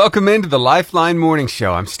Welcome into the Lifeline Morning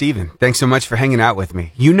Show. I'm Steven. Thanks so much for hanging out with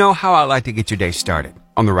me. You know how I like to get your day started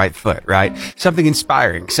on the right foot, right? Something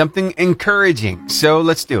inspiring, something encouraging. So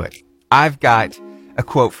let's do it. I've got a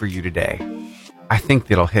quote for you today. I think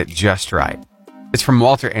that'll hit just right. It's from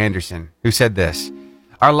Walter Anderson, who said this: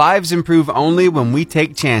 "Our lives improve only when we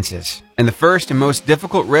take chances, and the first and most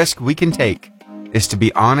difficult risk we can take is to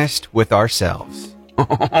be honest with ourselves."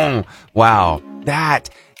 Wow, that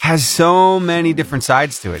has so many different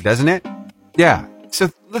sides to it, doesn't it? Yeah. So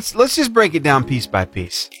let's just break it down piece by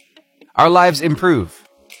piece. Our lives improve.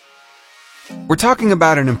 We're talking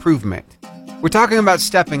about an improvement. We're talking about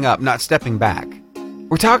stepping up, not stepping back.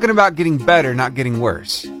 We're talking about getting better, not getting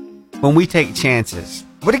worse. When we take chances,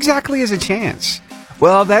 what exactly is a chance?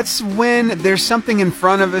 Well, that's when there's something in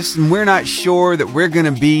front of us and we're not sure that we're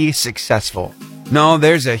going to be successful. No,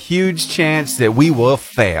 there's a huge chance that we will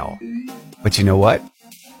fail. But you know what?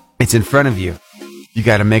 It's in front of you. You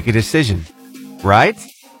got to make a decision, right?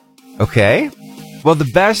 Okay. Well,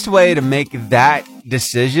 the best way to make that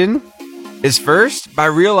decision is first by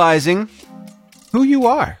realizing who you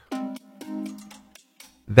are.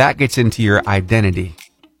 That gets into your identity.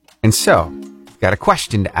 And so, you've got a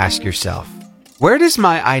question to ask yourself. Where does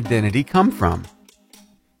my identity come from?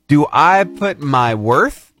 Do I put my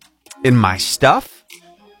worth in my stuff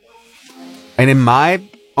and in my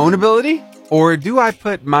own ability? Or do I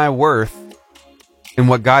put my worth in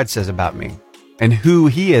what God says about me and who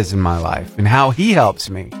He is in my life and how He helps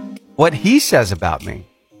me, what He says about me?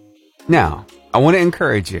 Now, I want to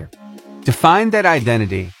encourage you to find that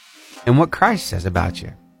identity in what Christ says about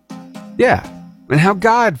you. Yeah, and how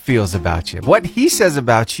God feels about you, what He says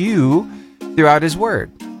about you throughout His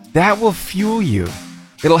Word. That will fuel you.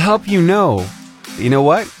 It'll help you know, you know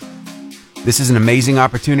what? This is an amazing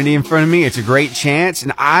opportunity in front of me. It's a great chance,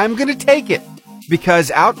 and I'm going to take it because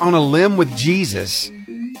out on a limb with Jesus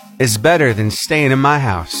is better than staying in my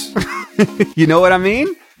house. You know what I mean?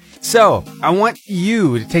 So I want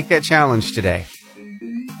you to take that challenge today.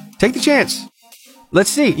 Take the chance. Let's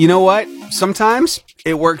see. You know what? Sometimes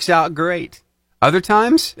it works out great. Other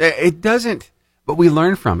times it doesn't, but we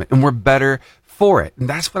learn from it and we're better for it. And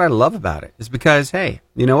that's what I love about it, is because, hey,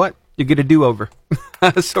 you know what? You get a do-over.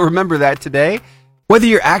 So remember that today. Whether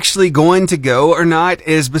you're actually going to go or not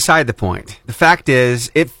is beside the point. The fact is,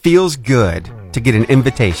 it feels good to get an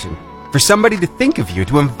invitation, for somebody to think of you,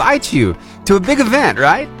 to invite you to a big event,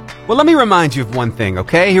 right? Well, let me remind you of one thing,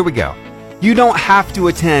 okay? Here we go. You don't have to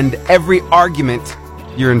attend every argument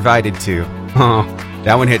you're invited to. Oh,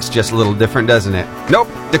 that one hits just a little different, doesn't it? Nope,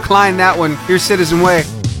 decline that one. Here's Citizen Way.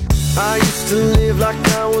 I used to live like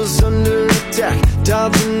I was under attack,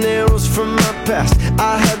 dodging arrows from my past.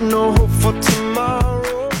 I had no hope for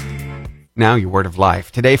tomorrow. Now your word of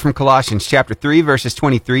life. Today from Colossians chapter 3, verses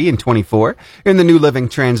 23 and 24, in the New Living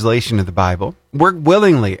Translation of the Bible. Work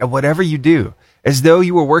willingly at whatever you do, as though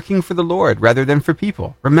you were working for the Lord rather than for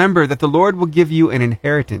people. Remember that the Lord will give you an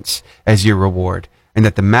inheritance as your reward, and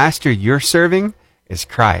that the master you're serving is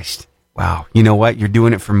Christ. Wow, you know what? You're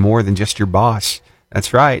doing it for more than just your boss.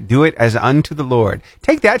 That's right. Do it as unto the Lord.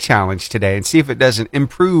 Take that challenge today and see if it doesn't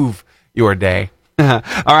improve your day. All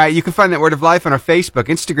right. You can find that Word of Life on our Facebook,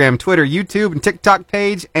 Instagram, Twitter, YouTube, and TikTok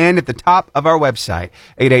page, and at the top of our website,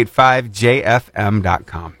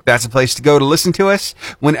 885jfm.com. That's a place to go to listen to us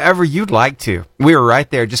whenever you'd like to. We're right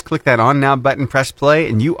there. Just click that On Now button, press play,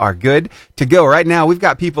 and you are good to go. Right now, we've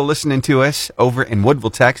got people listening to us over in Woodville,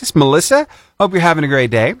 Texas. Melissa, hope you're having a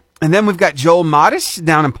great day. And then we've got Joel Modest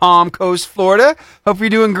down in Palm Coast, Florida. Hope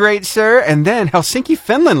you're doing great, sir. And then Helsinki,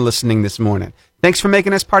 Finland listening this morning. Thanks for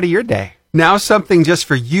making us part of your day. Now something just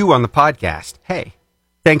for you on the podcast. Hey,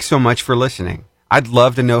 thanks so much for listening. I'd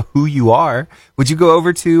love to know who you are. Would you go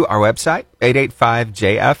over to our website,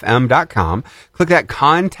 885jfm.com, click that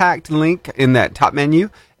contact link in that top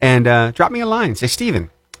menu, and drop me a line. Say,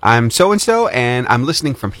 Steven, I'm so-and-so, and I'm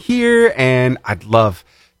listening from here, and I'd love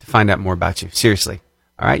to find out more about you. Seriously.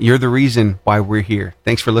 All right, you're the reason why we're here.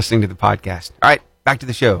 Thanks for listening to the podcast. All right, back to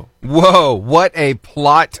the show. Whoa, what a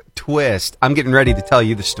plot twist. I'm getting ready to tell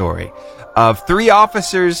you the story of 3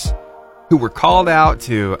 officers who were called out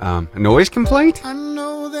to a noise complaint. I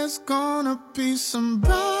know there's gonna be some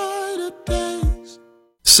brighter days.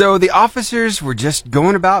 So the officers were just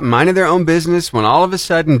going about minding their own business when all of a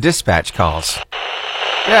sudden dispatch calls.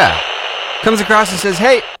 Yeah. Comes across and says,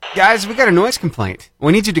 hey, guys, we got a noise complaint.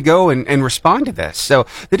 We need you to go and respond to this. So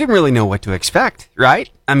they didn't really know what to expect, right?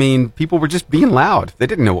 I mean, people were just being loud. They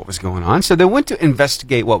didn't know what was going on. So they went to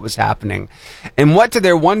investigate what was happening. And what to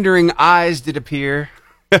their wondering eyes did appear?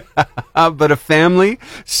 but a family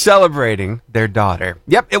celebrating their daughter.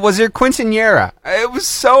 Yep, it was their quinceañera. It was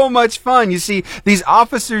so much fun. You see, these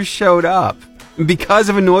officers showed up because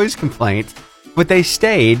of a noise complaint, but they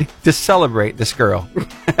stayed to celebrate this girl.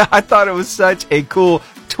 I thought it was such a cool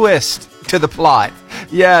twist to the plot.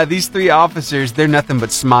 Yeah, these three officers, they're nothing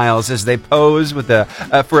but smiles as they pose with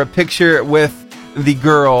for a picture with the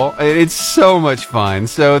girl. It's so much fun.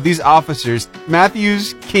 So these officers,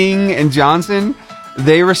 Matthews, King, and Johnson,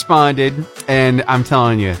 they responded, and I'm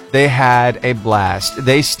telling you, they had a blast.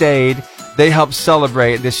 They stayed, they helped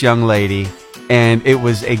celebrate this young lady, and it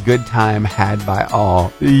was a good time had by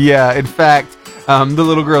all. Yeah, in fact, the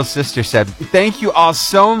little girl's sister said, "Thank you all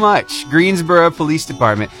so much, Greensboro Police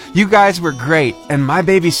Department. You guys were great, and my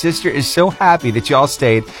baby sister is so happy that you all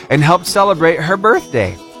stayed and helped celebrate her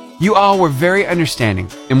birthday. You all were very understanding,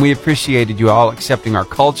 and we appreciated you all accepting our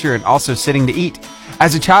culture and also sitting to eat.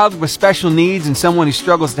 As a child with special needs and someone who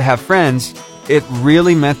struggles to have friends, it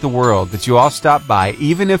really meant the world that you all stopped by,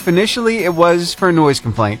 even if initially it was for a noise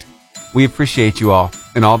complaint. We appreciate you all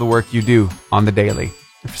and all the work you do on the daily."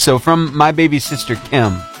 So from my baby sister,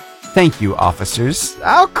 Kim, thank you, officers.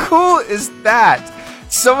 How cool is that?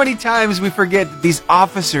 So many times we forget that these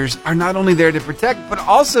officers are not only there to protect, but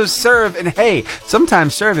also serve. And hey,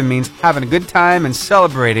 sometimes serving means having a good time and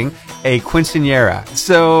celebrating a quinceañera.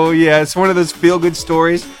 So yeah, it's one of those feel-good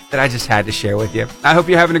stories that I just had to share with you. I hope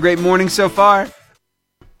you're having a great morning so far.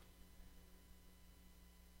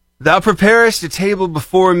 Thou preparest a table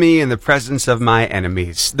before me in the presence of my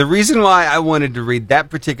enemies. The reason why I wanted to read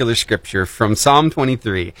that particular scripture from Psalm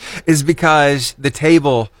 23 is because the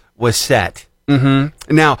table was set.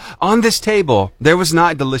 Now, on this table, there was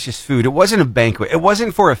not delicious food. It wasn't a banquet. It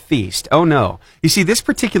wasn't for a feast. Oh, no. You see, this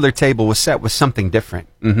particular table was set with something different.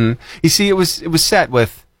 You see, it was set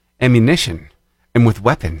with ammunition and with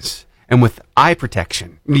weapons and with eye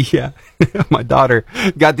protection. Yeah, my daughter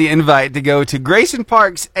got the invite to go to Grayson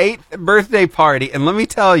Park's 8th birthday party. And let me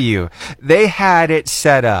tell you, they had it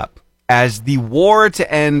set up as the war to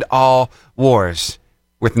end all wars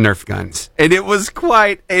with Nerf guns. And it was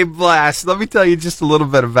quite a blast. Let me tell you just a little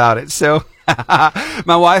bit about it. So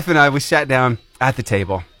my wife and I, we sat down at the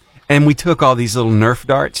table and we took all these little Nerf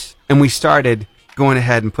darts and we started going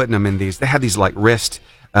ahead and putting them in these. They had these like wrist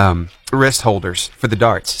holders for the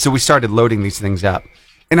darts. So we started loading these things up.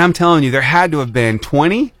 And I'm telling you, there had to have been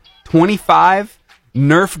 20, 25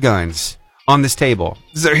 Nerf guns on this table.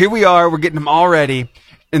 So here we are, we're getting them all ready,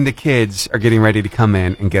 and the kids are getting ready to come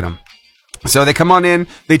in and get them. So they come on in,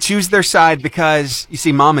 they choose their side because, you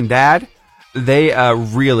see, mom and dad, they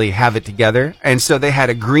really have it together. And so they had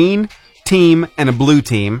a green team and a blue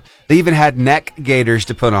team. They even had neck gaiters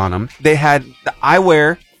to put on them. They had the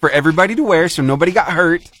eyewear for everybody to wear so nobody got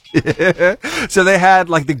hurt. So they had,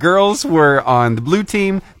 like, the girls were on the blue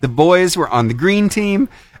team, the boys were on the green team.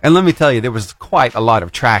 And let me tell you, there was quite a lot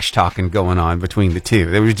of trash talking going on between the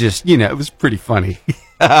two. It was just, you know, it was pretty funny.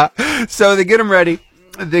 So they get them ready.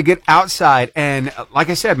 They get outside, and like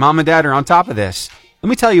I said, mom and dad are on top of this. Let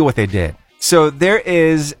me tell you what they did. So there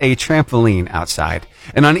is a trampoline outside,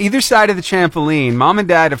 and on either side of the trampoline, mom and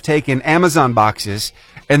dad have taken Amazon boxes,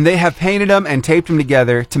 and they have painted them and taped them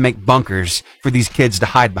together to make bunkers for these kids to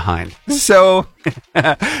hide behind. So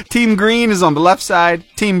Team Green is on the left side,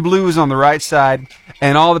 Team Blue is on the right side,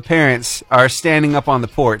 and all the parents are standing up on the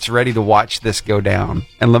porch ready to watch this go down.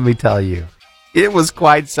 And let me tell you, it was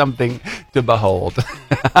quite something to behold.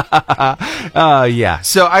 Yeah.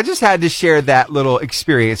 So I just had to share that little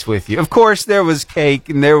experience with you. Of course, there was cake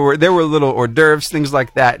and there were little hors d'oeuvres, things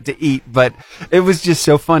like that to eat, but it was just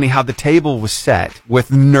so funny how the table was set with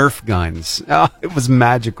Nerf guns. Oh, it was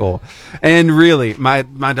magical. And really, my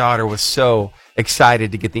daughter was so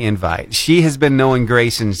excited to get the invite. She has been knowing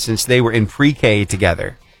Grayson since they were in pre-K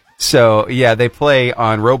together. So, yeah, they play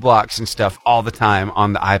on Roblox and stuff all the time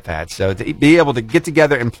on the iPad. So to be able to get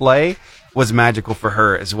together and play was magical for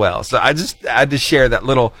her as well. So I just had to share that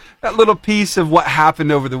little piece of what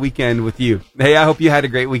happened over the weekend with you. Hey, I hope you had a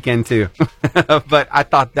great weekend too. But I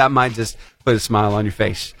thought that might just put a smile on your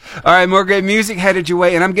face. All right, more great music headed your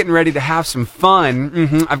way, and I'm getting ready to have some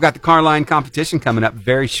fun. I've got the Carline competition coming up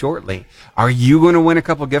very shortly. Are you going to win a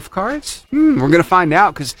couple gift cards? We're going to find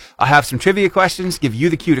out because I'll have some trivia questions, give you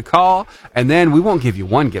the cue to call, and then we won't give you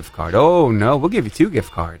one gift card. Oh, no, we'll give you 2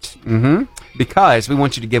 gift cards. Because we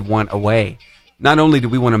want you to give one away. Not only do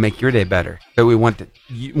we want to make your day better, but we want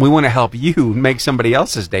to help you make somebody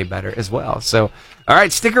else's day better as well. So, all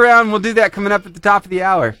right, stick around. We'll do that coming up at the top of the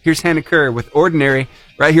hour. Here's Hannah Kerr with Ordinary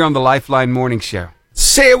right here on the Lifeline Morning Show.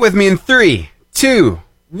 Say it with me in 3, 2,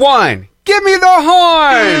 1. Give me the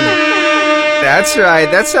horn! That's right.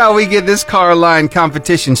 That's how we get this car line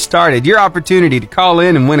competition started. Your opportunity to call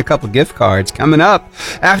in and win a couple gift cards coming up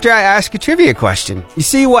after I ask a trivia question. You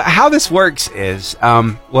see, how this works is,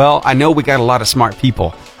 I know we got a lot of smart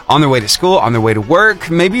people on their way to school, on their way to work.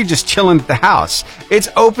 Maybe you're just chilling at the house. It's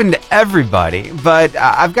open to everybody, but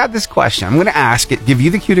I've got this question. I'm going to ask it, give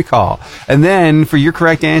you the cue to call, and then for your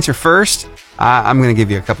correct answer first, I'm going to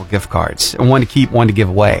give you a couple gift cards, one to keep, one to give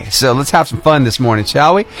away. So let's have some fun this morning,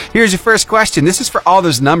 shall we? Here's your first question. This is for all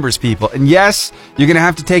those numbers people. And yes, you're going to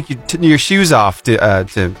have to take your shoes off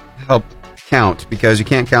to help count, because you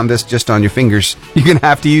can't count this just on your fingers. You're going to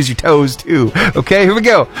have to use your toes too. Okay, here we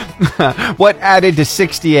go. What added to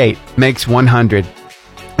 68 makes 100?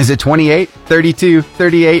 Is it 28, 32,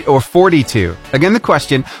 38, or 42? Again, the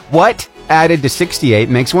question, what added to 68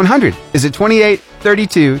 makes 100? Is it 28,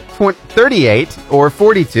 32, 38, or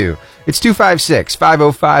 42? It's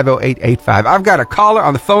 256-505-0885. I've got a caller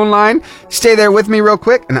on the phone line. Stay there with me real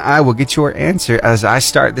quick, and I will get your answer as I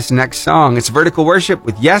start this next song. It's Vertical Worship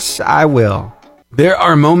with Yes, I Will. There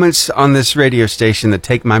are moments on this radio station that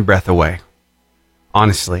take my breath away.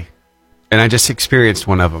 Honestly. And I just experienced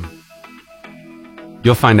one of them.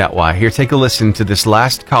 You'll find out why. Here, take a listen to this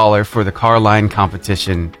last caller for the car line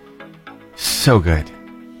competition. So good.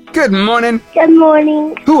 Good morning. Good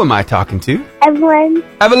morning. Who am I talking to? Evelyn.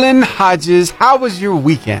 Evelyn Hodges. How was your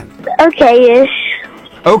weekend? Okay-ish.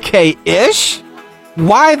 Okay-ish?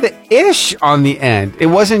 Why the ish on the end? It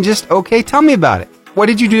wasn't just okay. Tell me about it. What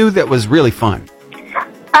did you do that was really fun?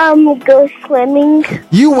 Go swimming.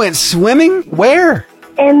 You went swimming? Where?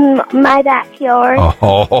 In my backyard.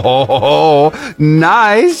 Oh,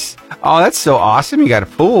 nice. Oh, that's so awesome. You got a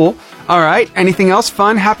pool. All right. Anything else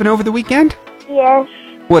fun happen over the weekend? Yes.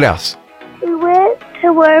 What else? We went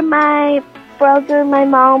to where my brother and my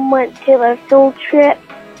mom went to a field trip.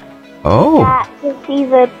 Oh. To see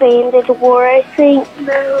the Bandit War, I think.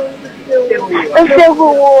 No, the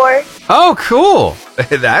Civil War. Oh, cool.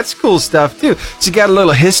 That's cool stuff, too. So you got a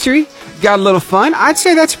little history, got a little fun. I'd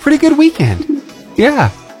say that's a pretty good weekend.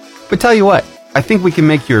 Yeah. But tell you what, I think we can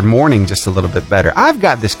make your morning just a little bit better. I've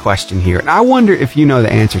got this question here, and I wonder if you know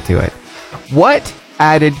the answer to it. What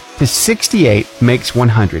added to 68 makes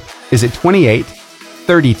 100? Is it 28,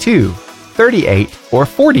 32, 38, or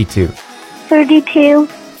 42? 32.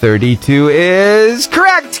 32 is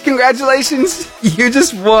correct. Congratulations. You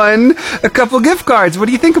just won a couple gift cards. What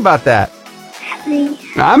do you think about that? Happy.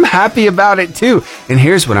 I'm happy about it too. And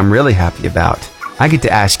here's what I'm really happy about. I get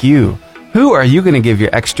to ask you, who are you going to give your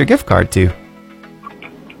extra gift card to?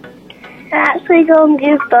 I'm actually going to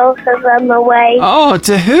give both of them away. Oh,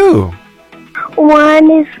 to who?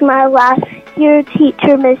 One is my last year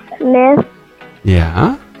teacher, Miss Smith.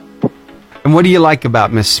 Yeah? And what do you like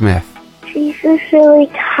about Miss Smith? She's just really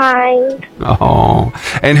kind. Oh,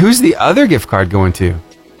 and who's the other gift card going to?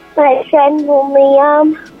 My friend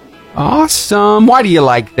Liam. Awesome. Why do you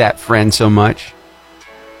like that friend so much?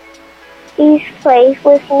 He plays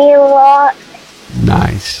with me a lot.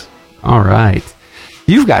 Nice. All right.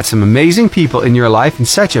 You've got some amazing people in your life and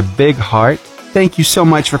such a big heart. Thank you so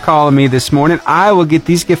much for calling me this morning. I will get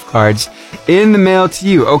these gift cards in the mail to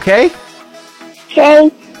you, okay? Okay.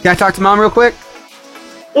 Can I talk to Mom real quick?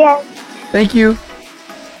 Yes. Thank you.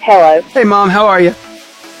 Hello. Hey, Mom, how are you?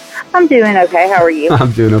 I'm doing okay. How are you?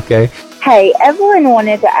 I'm doing okay. Hey, Evelyn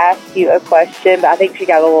wanted to ask you a question, but I think she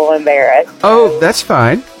got a little embarrassed. Oh, that's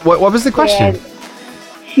fine. What was the question? And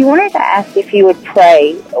she wanted to ask if you would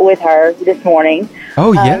pray with her this morning.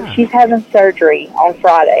 Oh, yeah. She's having surgery on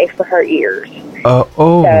Friday for her ears.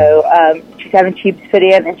 Oh. So she's having tubes put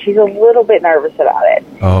in, and she's a little bit nervous about it.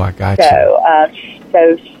 Oh, I got you.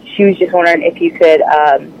 So she was just wondering if you could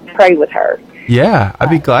pray with her. Yeah, I'd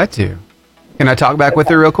be glad to. Can I talk back with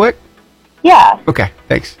her real quick? Yeah. Okay,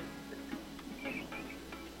 thanks.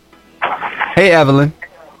 Hey, Evelyn.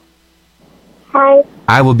 Hi.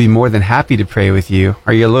 I will be more than happy to pray with you.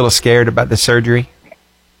 Are you a little scared about the surgery?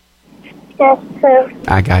 Yes, sir.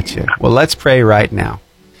 I got you. Well, let's pray right now.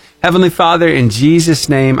 Heavenly Father, in Jesus'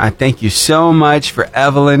 name, I thank you so much for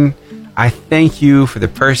Evelyn. I thank you for the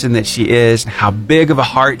person that she is, and how big of a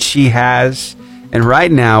heart she has. And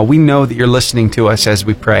right now, we know that you're listening to us as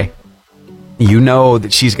we pray. You know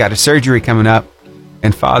that she's got a surgery coming up.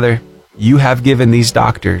 And Father, you have given these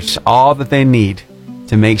doctors all that they need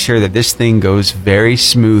to make sure that this thing goes very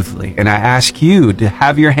smoothly. And I ask you to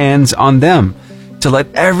have your hands on them, to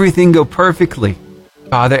let everything go perfectly,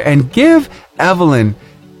 Father, and give Evelyn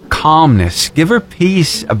calmness. Give her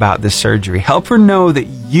peace about the surgery. Help her know that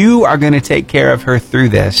you are going to take care of her through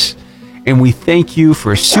this. And we thank you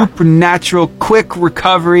for supernatural, quick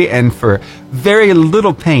recovery and for very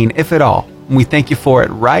little pain, if at all. And we thank you for it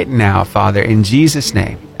right now, Father, in Jesus'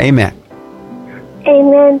 name. Amen.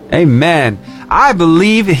 Amen. Amen. I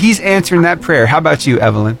believe he's answering that prayer. How about you,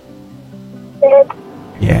 Evelyn? Good.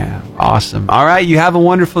 Yeah, awesome. All right, you have a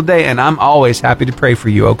wonderful day, and I'm always happy to pray for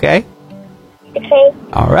you, okay? Okay.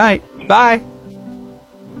 All right, bye.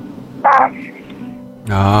 Bye.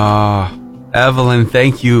 Evelyn,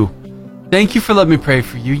 thank you. Thank you for letting me pray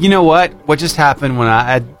for you. You know what? What just happened when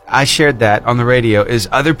I shared that on the radio is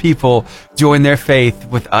other people joined their faith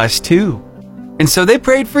with us too. And so they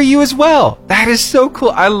prayed for you as well. That is so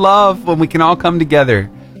cool. I love when we can all come together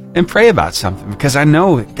and pray about something because I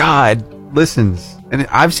know that God listens. And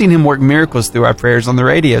I've seen him work miracles through our prayers on the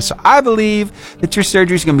radio. So I believe that your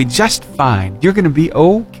surgery is going to be just fine. You're going to be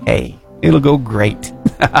okay. It'll go great.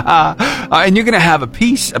 And you're going to have a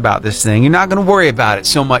peace about this thing. You're not going to worry about it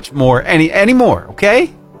so much more anymore,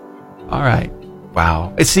 okay? All right.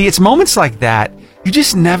 Wow. See, it's moments like that. You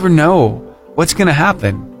just never know what's going to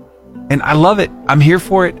happen. And I love it. I'm here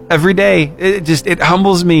for it every day. It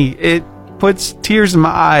humbles me. It puts tears in my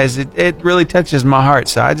eyes. It really touches my heart.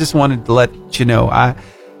 So I just wanted to let you know.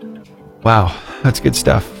 Wow, that's good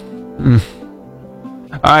stuff.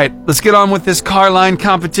 All right, let's get on with this car line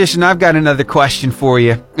competition. I've got another question for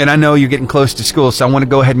you. And I know you're getting close to school, so I want to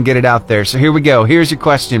go ahead and get it out there. So here we go. Here's your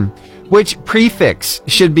question. Which prefix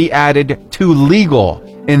should be added to legal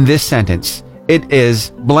in this sentence? It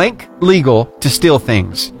is blank legal to steal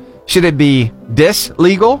things. Should it be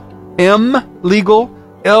dis-legal, im-legal,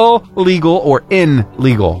 illegal, or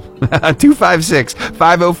in-legal?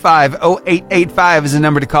 256-505-0885 is the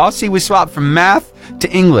number to call. See, we swapped from math to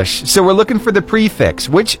English. So we're looking for the prefix,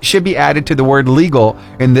 which should be added to the word legal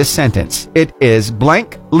in this sentence. It is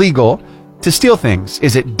blank legal to steal things.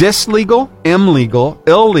 Is it dislegal, illegal,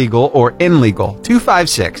 illegal, or illegal?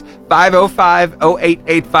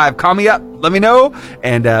 256-505-0885. Call me up. Let me know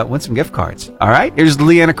and win some gift cards. All right. Here's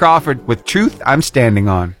Leanna Crawford with Truth I'm Standing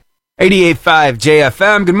On. 88.5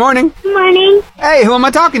 JFM. Good morning. Good morning. Hey, who am I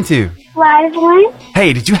talking to? Lively.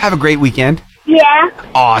 Hey, did you have a great weekend? Yeah.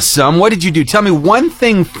 Awesome. What did you do? Tell me one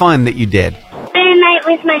thing fun that you did. Spent a night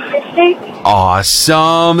with my sister.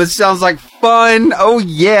 Awesome. It sounds like fun. Oh,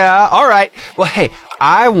 yeah. All right. Well, hey,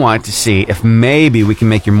 I want to see if maybe we can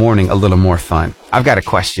make your morning a little more fun. I've got a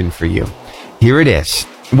question for you. Here it is.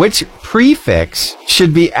 Which prefix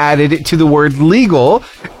should be added to the word legal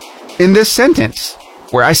in this sentence?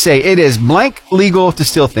 Where I say it is blank legal to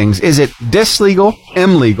steal things. Is it dislegal,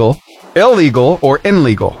 illegal, illegal, or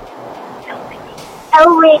illegal?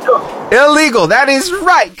 Illegal. Illegal. That is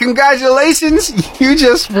right. Congratulations. You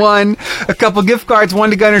just won a couple gift cards.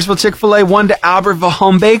 One to Gunnersville Chick-fil-A, one to Albertville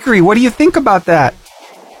Home Bakery. What do you think about that?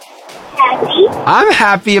 Happy. I'm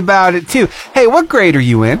happy about it too. Hey, what grade are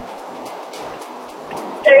you in?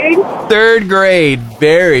 Third grade.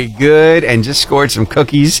 Very good. And just scored some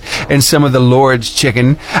cookies and some of the Lord's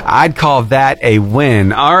chicken. I'd call that a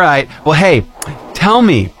win. All right. Well, hey, tell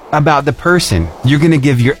me about the person you're going to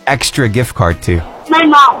give your extra gift card to. My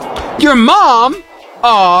mom. Your mom?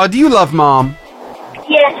 Aw, do you love mom?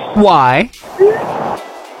 Yes. Why?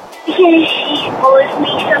 Because she spoils me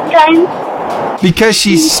sometimes. Because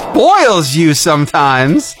she spoils you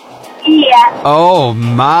sometimes. Yeah. Oh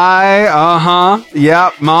my, yeah,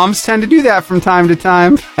 moms tend to do that from time to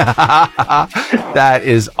time. That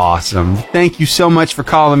is awesome. Thank you so much for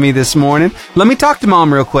calling me this morning. Let me talk to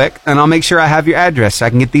mom real quick, and I'll make sure I have your address so I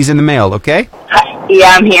can get these in the mail, okay?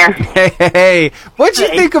 Yeah, I'm here. Hey, what'd you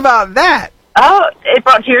think about that? Oh, it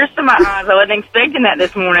brought tears to my eyes. I wasn't expecting that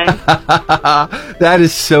this morning. That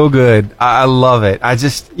is so good. I love it. I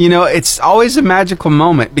just, it's always a magical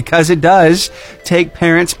moment because it does take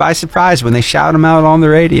parents by surprise when they shout them out on the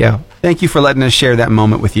radio. Thank you for letting us share that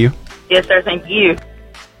moment with you. Yes, sir. Thank you.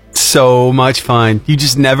 So much fun. You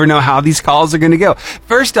just never know how these calls are going to go.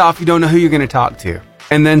 First off, you don't know who you're going to talk to.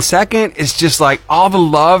 And then second, it's just like all the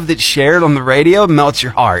love that's shared on the radio melts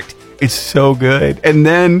your heart. It's so good. And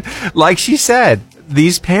then, like she said,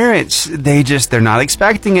 these parents, they're not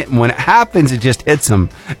expecting it. And when it happens, it just hits them.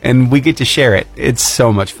 And we get to share it. It's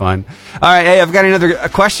so much fun. All right. Hey, I've got another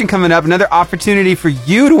question coming up. Another opportunity for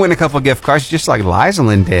you to win a couple gift cards, just like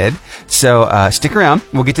Lizelyn did. So stick around.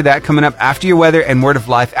 We'll get to that coming up after your weather and word of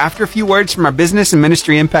life. After a few words from our business and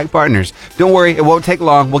ministry impact partners. Don't worry. It won't take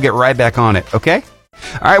long. We'll get right back on it. Okay?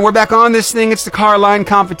 All right, we're back on this thing. It's the car line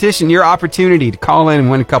competition. Your opportunity to call in and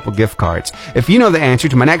win a couple gift cards. If you know the answer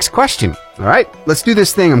to my next question. All right, let's do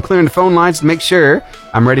this thing. I'm clearing the phone lines to make sure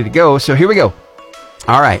I'm ready to go. So here we go.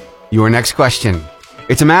 All right, your next question.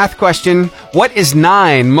 It's a math question. What is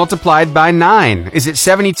 9 multiplied by 9? Is it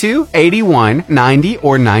 72, 81, 90,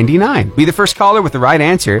 or 99? Be the first caller with the right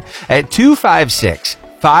answer at 256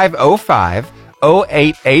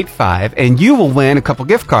 505-0885, and you will win a couple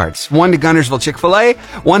gift cards. One to Gunnersville Chick-fil-A,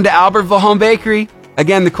 one to Albertville Home Bakery.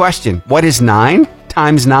 Again, the question, what is 9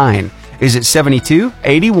 times 9? Is it 72,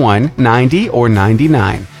 81, 90, or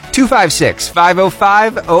 99?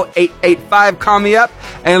 256-505-0885. Call me up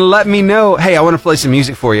and let me know. Hey, I want to play some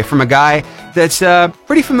music for you from a guy that's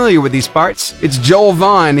pretty familiar with these parts. It's Joel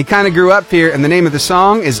Vaughn. He kind of grew up here, and the name of the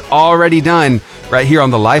song is Already Done, right here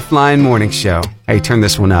on the Lifeline Morning Show. Hey, turn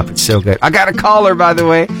this one up. It's so good. I got a caller, by the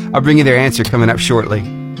way. I'll bring you their answer coming up shortly.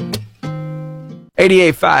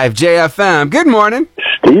 88.5 JFM. Good morning.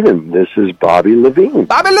 Stephen, this is Bobby Levine.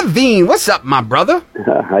 Bobby Levine, what's up, my brother?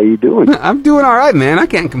 How you doing? I'm doing all right, man. I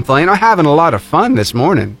can't complain. I'm having a lot of fun this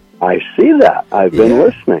morning. I see that. I've been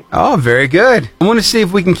listening. Oh, very good. I want to see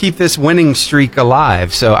if we can keep this winning streak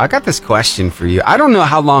alive. So I got this question for you. I don't know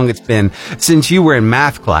how long it's been since you were in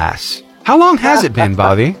math class. How long has it been,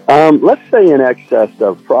 Bobby? Let's say in excess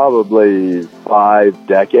of probably 5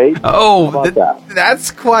 decades. Oh,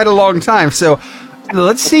 that's quite a long time. So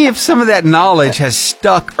let's see if some of that knowledge has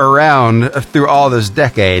stuck around through all those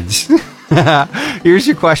decades. Here's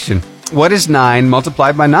your question. What is 9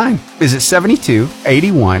 multiplied by 9? Is it 72,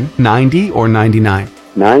 81, 90, or 99?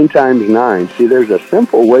 9 times 9. See, there's a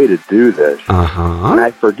simple way to do this. And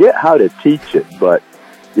I forget how to teach it, but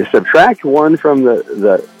you subtract 1 from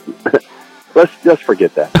the let's just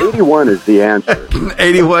forget that. 81 is the answer.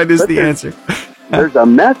 81 is the answer. There's a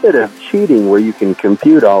method of cheating where you can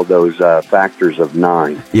compute all those factors of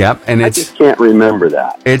 9. Yep, and I just can't remember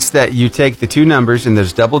that. It's that you take the two numbers and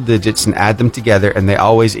those double digits and add them together, and they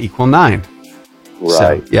always equal 9. Right.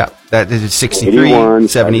 So, yeah, that is 63, 81,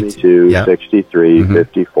 72, yep. 63,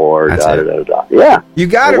 54, That's da-da-da-da. Yeah. You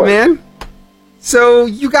got it, man. So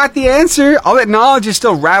you got the answer. All that knowledge is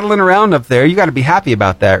still rattling around up there. You got to be happy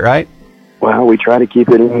about that, right? Well, we try to keep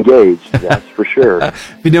it engaged, that's for sure.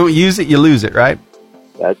 If you don't use it, you lose it, right?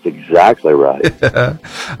 That's exactly right. All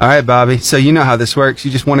right, Bobby. So you know how this works. You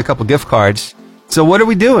just won a couple gift cards. So what are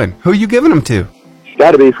we doing? Who are you giving them to? It's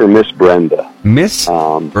got to be for Miss Brenda. Miss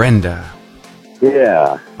Brenda.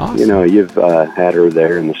 Yeah. Awesome. You know, you've had her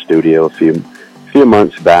there in the studio a few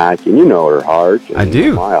months back, and you know her heart. And I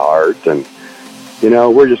do. My heart. And, you know,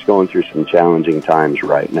 we're just going through some challenging times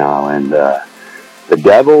right now, and the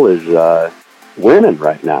devil is winning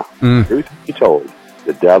right now. Truth be told,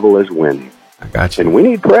 the devil is winning. I got you. And we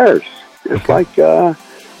need prayers, just like the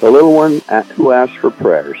little one who asked for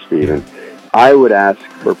prayer, Stephen. I would ask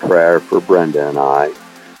for prayer for Brenda and I,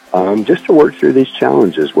 just to work through these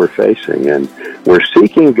challenges we're facing. And we're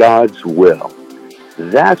seeking God's will.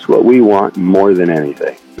 That's what we want more than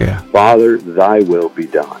anything. Yeah. Father, thy will be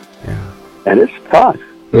done. Yeah. And it's tough.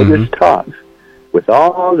 It is tough. With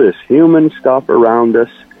all this human stuff around us,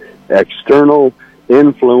 external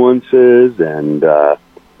influences and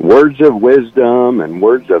words of wisdom and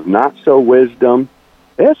words of not-so-wisdom,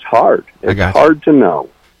 it's hard. It's hard to know.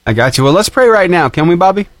 I got you. Well, let's pray right now. Can we,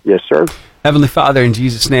 Bobby? Yes, sir. Heavenly Father, in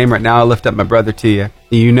Jesus' name, right now, I lift up my brother to you.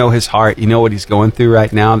 You know his heart. You know what he's going through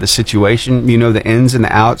right now, the situation. You know the ins and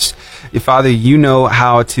the outs. Father, you know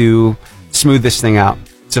how to smooth this thing out.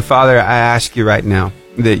 So, Father, I ask you right now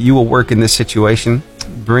that you will work in this situation,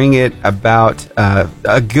 bring it about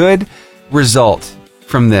a good result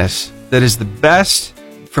from this that is the best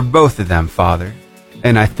for both of them, Father.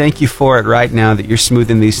 And I thank you for it right now that you're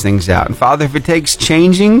smoothing these things out. And Father, if it takes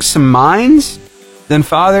changing some minds, then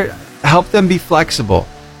Father, help them be flexible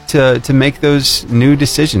to make those new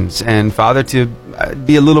decisions. And Father, to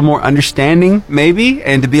be a little more understanding maybe,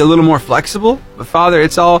 and to be a little more flexible. But Father,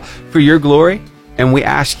 it's all for your glory. And we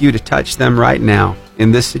ask you to touch them right now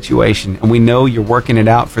in this situation. And we know you're working it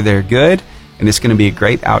out for their good. And it's going to be a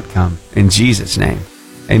great outcome. In Jesus' name,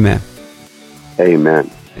 amen.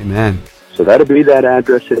 Amen. Amen. So that'll be that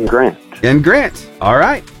address in Grant. In Grant. All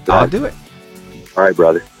right. I'll do it. All right,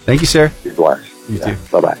 brother. Thank you, sir. Be blessed. You too.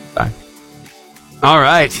 Bye-bye. Bye. All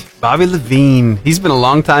right. Bobby Levine. He's been a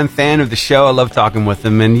longtime fan of the show. I love talking with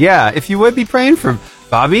him. And yeah, if you would be praying for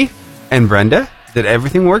Bobby and Brenda, that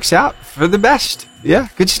everything works out for the best. Yeah,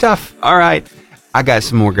 good stuff. All right. I got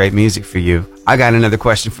some more great music for you. I got another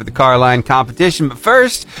question for the car line competition, but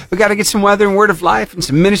first, we got to get some weather and word of life and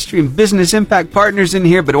some ministry and business impact partners in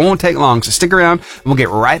here, but it won't take long, so stick around and we'll get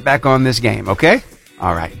right back on this game, okay?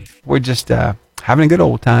 All right. We're just having a good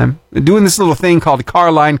old time. We're doing this little thing called the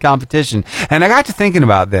car line competition, and I got to thinking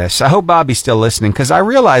about this. I hope Bobby's still listening, because I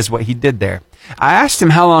realized what he did there. I asked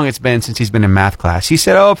him how long it's been since he's been in math class. He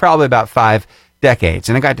said, probably about 5 decades,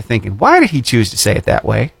 and I got to thinking, why did he choose to say it that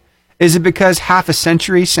way? Is it because half a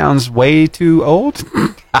century sounds way too old?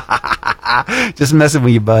 Just messing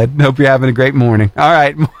with you, bud. Hope you're having a great morning. All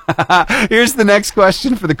right. Here's the next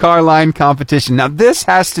question for the car line competition. Now, this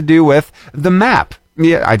has to do with the map.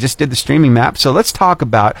 Yeah, I just did the streaming map. So let's talk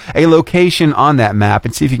about a location on that map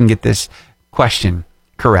and see if you can get this question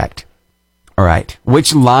correct. All right.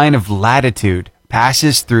 Which line of latitude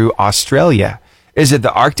passes through Australia? Is it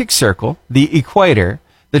the Arctic Circle, the equator,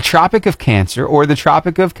 the Tropic of Cancer, or the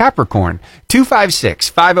Tropic of Capricorn?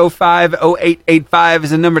 256-505-0885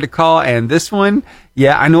 is a number to call. And this one,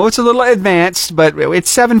 yeah, I know it's a little advanced, but it's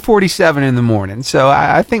 7:47 in the morning. So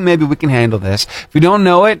I think maybe we can handle this. If you don't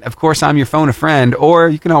know it, of course, I'm your phone a friend, or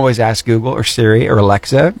you can always ask Google or Siri or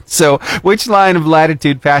Alexa. So which line of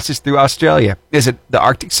latitude passes through Australia? Is it the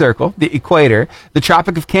Arctic Circle, the equator, the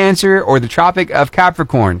Tropic of Cancer, or the Tropic of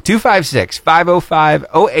Capricorn?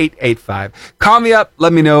 256-505-0885. Call me up.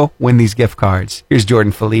 Let me know, win these gift cards. Here's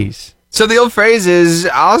Jordan Feliz. So the old phrase is,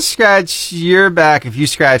 I'll scratch your back if you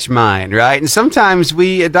scratch mine, right? And sometimes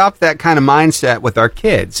we adopt that kind of mindset with our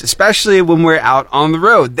kids, especially when we're out on the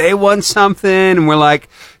road. They want something and we're like,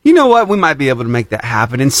 you know what? We might be able to make that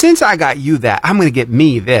happen. And since I got you that, I'm going to get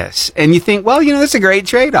me this. And you think, well, you know, that's a great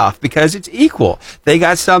trade-off because it's equal. They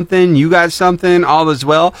got something, you got something, all is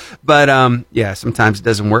well. But, yeah, sometimes it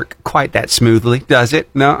doesn't work quite that smoothly, does it?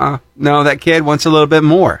 No, that kid wants a little bit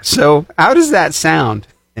more. So how does that sound?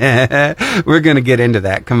 We're going to get into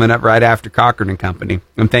that coming up right after Cochran and Company.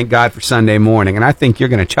 And thank God for Sunday morning. And I think you're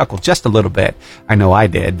going to chuckle just a little bit. I know I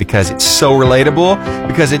did, because it's so relatable,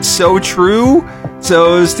 because it's so true.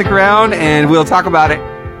 So stick around and we'll talk about it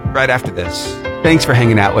right after this. Thanks for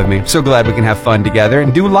hanging out with me. So glad we can have fun together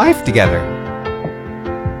and do life together.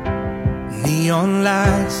 Neon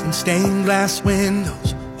lights and stained glass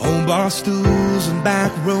windows, old bar stools and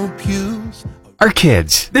back row pews. Our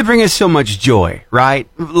kids, they bring us so much joy, right?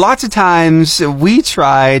 Lots of times we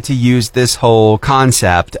try to use this whole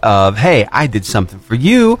concept of, hey, I did something for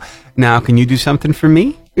you. Now can you do something for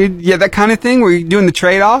me? Yeah, that kind of thing where you're doing the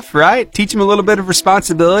trade-off, right? Teach them a little bit of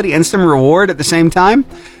responsibility and some reward at the same time.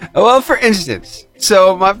 Well, for instance,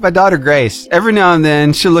 so my daughter Grace, every now and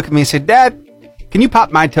then she'll look at me and say, Dad, can you pop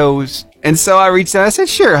my toes? And so I reached out and I said,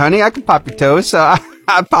 sure, honey, I can pop your toes. So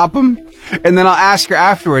I pop them. And then I'll ask her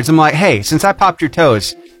afterwards, I'm like, hey, since I popped your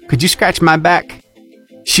toes, could you scratch my back?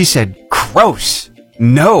 She said, gross.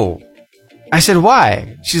 No. I said,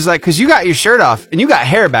 why? She's like, because you got your shirt off and you got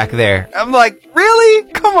hair back there. I'm like,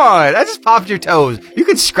 really? Come on. I just popped your toes. You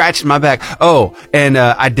could scratch my back. Oh, and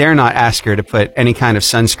I dare not ask her to put any kind of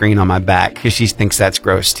sunscreen on my back because she thinks that's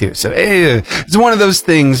gross too. So it's one of those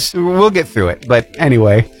things. We'll get through it. But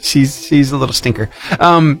anyway, she's a little stinker.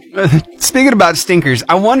 Speaking about stinkers,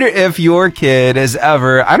 I wonder if your kid has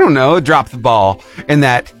ever, I don't know, dropped the ball in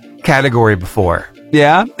that category before.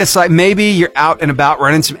 Yeah, it's like maybe you're out and about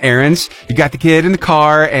running some errands. You got the kid in the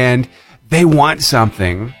car and they want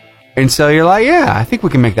something. And so you're like, yeah, I think we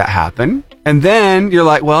can make that happen. And then you're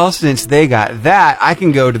like, well, since they got that, I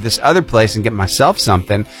can go to this other place and get myself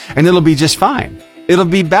something and it'll be just fine. It'll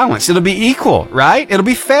be balanced. It'll be equal, right? It'll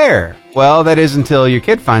be fair. Well, that is until your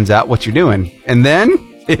kid finds out what you're doing. And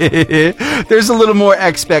then there's a little more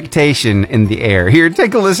expectation in the air. Here,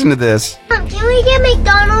 take a listen to this. Can we get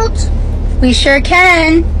McDonald's? We sure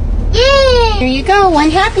can. Yay! Here you go, one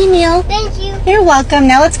Happy Meal. Thank you. You're welcome.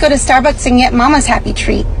 Now let's go to Starbucks and get Mama's happy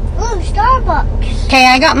treat. Ooh, Starbucks. Okay,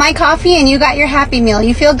 I got my coffee and you got your Happy Meal.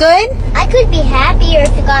 You feel good? I could be happier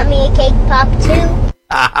if you got me a cake pop too.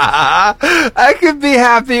 I could be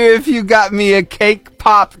happier if you got me a cake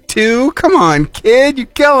pop too. Come on, kid, you're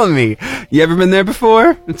killing me. You ever been there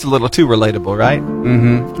before? It's a little too relatable, right?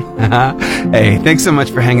 Mm-hmm. Hey, thanks so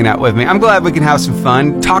much for hanging out with me. I'm glad we can have some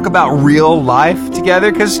fun, talk about real life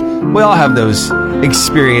together, because we all have those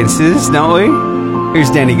experiences, don't we?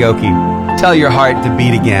 Here's Danny Goki. Tell your heart to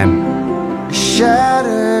beat again.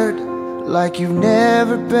 Shattered like you've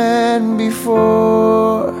never been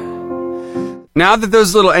before. Now that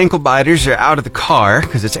those little ankle biters are out of the car,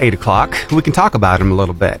 because it's 8 o'clock, we can talk about them a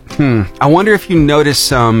little bit. I wonder if you notice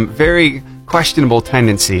some very questionable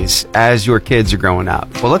tendencies as your kids are growing up.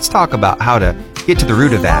 Well, let's talk about how to get to the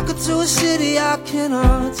root of that.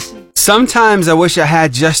 Sometimes I wish I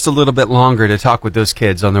had just a little bit longer to talk with those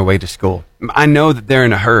kids on their way to school. I know that they're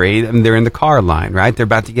in a hurry and they're in the car line, right? They're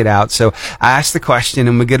about to get out. So I ask the question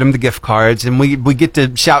and we get them the gift cards and we get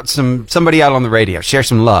to shout somebody out on the radio, share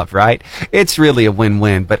some love, right? It's really a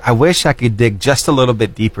win-win, but I wish I could dig just a little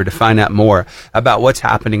bit deeper to find out more about what's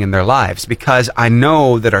happening in their lives, because I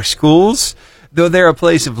know that our schools, though they're a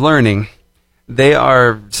place of learning, they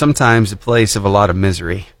are sometimes a place of a lot of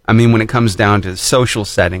misery. I mean, when it comes down to social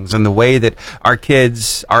settings and the way that our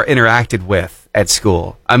kids are interacted with at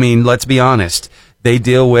school. I mean, let's be honest. They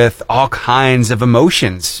deal with all kinds of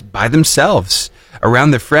emotions by themselves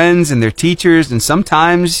around their friends and their teachers. And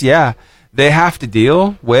sometimes, they have to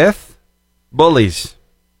deal with bullies.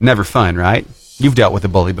 Never fun, right? You've dealt with a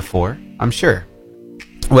bully before, I'm sure.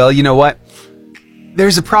 Well, you know what?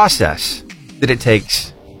 There's a process that it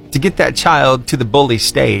takes to get that child to the bully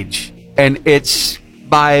stage. And it's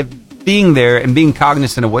by being there and being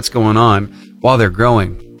cognizant of what's going on while they're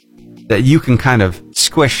growing that you can kind of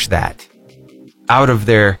squish that out of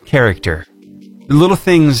their character. The little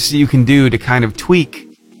things you can do to kind of tweak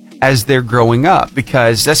as they're growing up,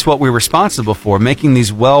 because that's what we're responsible for, making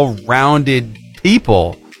these well-rounded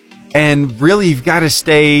people. And really, you've got to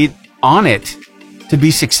stay on it to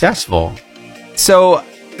be successful. So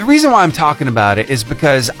the reason why I'm talking about it is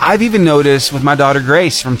because I've even noticed with my daughter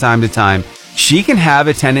Grace from time to time, she can have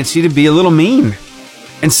a tendency to be a little mean.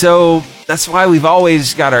 And so that's why we've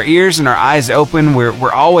always got our ears and our eyes open.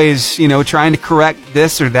 We're always, trying to correct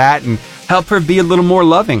this or that and help her be a little more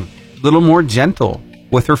loving, a little more gentle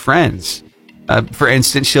with her friends. For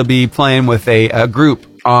instance, she'll be playing with a group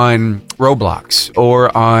on Roblox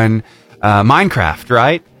or on Minecraft,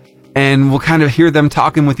 right? And we'll kind of hear them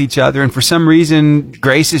talking with each other. And for some reason,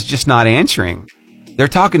 Grace is just not answering. They're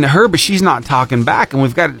talking to her, but she's not talking back. And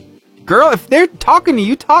we've got, girl, if they're talking to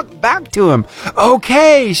you, talk back to them.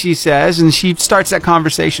 Okay, she says, and she starts that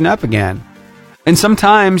conversation up again. And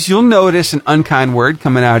sometimes you'll notice an unkind word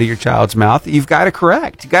coming out of your child's mouth that you've got to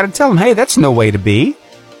correct. You've got to tell them, hey, that's no way to be.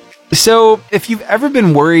 So if you've ever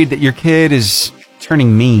been worried that your kid is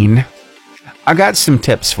turning mean, I got some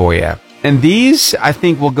tips for you. And these, I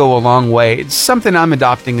think, will go a long way. It's something I'm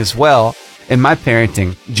adopting as well in my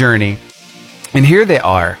parenting journey. And here they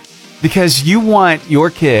are. Because you want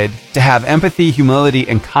your kid to have empathy, humility,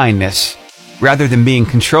 and kindness rather than being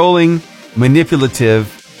controlling,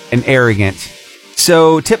 manipulative, and arrogant.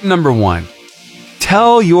 So tip number 1,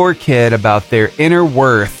 tell your kid about their inner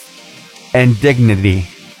worth and dignity.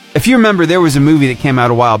 If you remember, there was a movie that came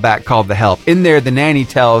out a while back called The Help. In there, the nanny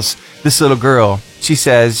tells this little girl, she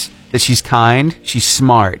says that she's kind, she's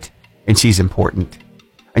smart, and she's important.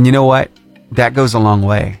 And you know what? That goes a long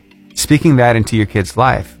way. Speaking that into your kid's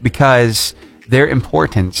life, because their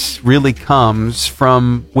importance really comes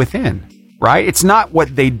from within, right? It's not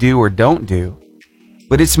what they do or don't do,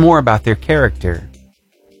 but it's more about their character.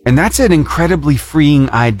 And that's an incredibly freeing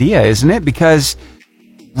idea, isn't it? Because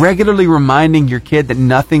regularly reminding your kid that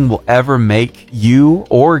nothing will ever make you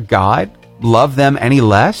or God love them any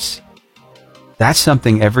less, that's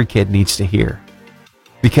something every kid needs to hear.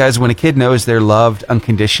 Because when a kid knows they're loved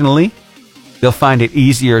unconditionally, they'll find it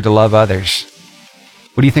easier to love others.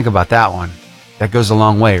 What do you think about that one? That goes a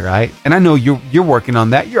long way, right? And I know you're working on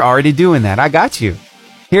that. You're already doing that. I got you.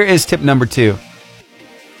 Here is tip number 2.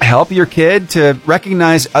 Help your kid to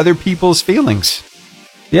recognize other people's feelings.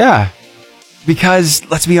 Yeah. Because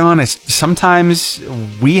let's be honest, sometimes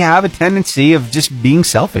we have a tendency of just being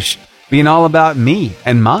selfish, being all about me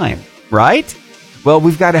and mine, right? Well,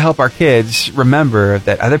 we've got to help our kids remember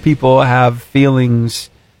that other people have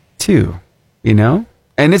feelings too,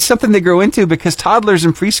 And it's something they grow into because toddlers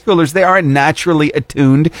and preschoolers, they aren't naturally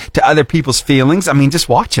attuned to other people's feelings. I mean, just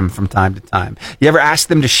watch them from time to time. You ever ask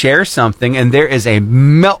them to share something and there is a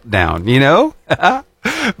meltdown,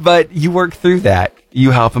 But you work through that.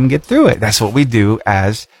 You help them get through it. That's what we do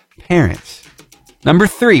as parents. Number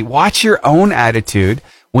 3, watch your own attitude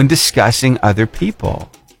when discussing other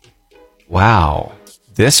people. Wow,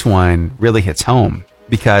 this one really hits home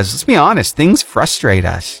because let's be honest, things frustrate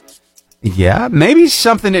us. Yeah, maybe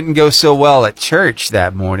something didn't go so well at church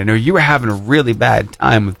that morning, or you were having a really bad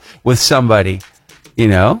time with somebody,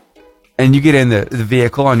 and you get in the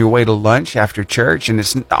vehicle on your way to lunch after church, and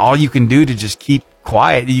it's all you can do to just keep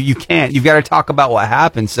quiet. You can't. You've got to talk about what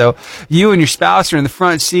happened. So you and your spouse are in the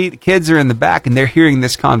front seat, the kids are in the back, and they're hearing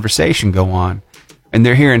this conversation go on. And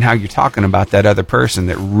they're hearing how you're talking about that other person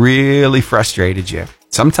that really frustrated you.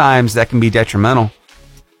 Sometimes that can be detrimental.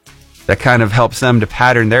 That kind of helps them to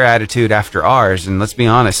pattern their attitude after ours. And let's be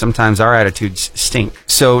honest, sometimes our attitudes stink.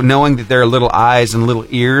 So knowing that there are little eyes and little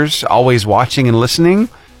ears always watching and listening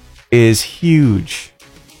is huge.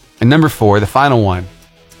 And number 4, the final one.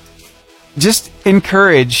 Just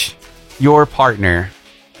encourage your partner,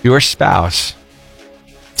 your spouse,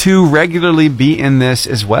 to regularly be in this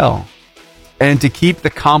as well. And to keep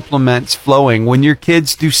the compliments flowing. When your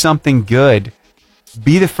kids do something good,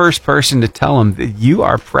 be the first person to tell them that you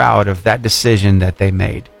are proud of that decision that they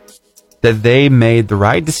made. That they made the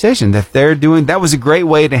right decision, that that was a great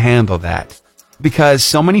way to handle that. Because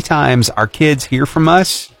so many times our kids hear from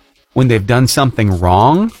us when they've done something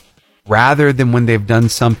wrong rather than when they've done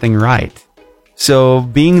something right. So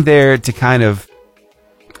being there to kind of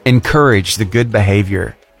encourage the good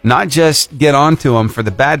behavior. Not just get onto them for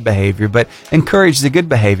the bad behavior, but encourage the good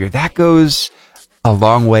behavior. That goes a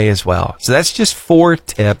long way as well. So that's just 4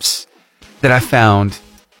 tips that I found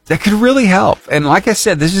that could really help. And like I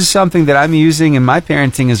said, this is something that I'm using in my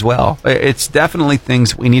parenting as well. It's definitely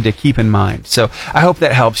things we need to keep in mind. So I hope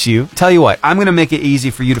that helps you. Tell you what, I'm going to make it easy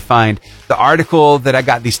for you to find the article that I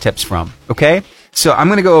got these tips from. Okay? So I'm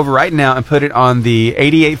going to go over right now and put it on the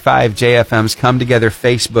 88.5 JFM's Come Together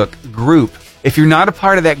Facebook group. If you're not a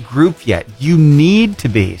part of that group yet, you need to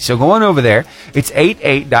be. So go on over there. It's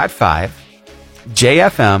 88.5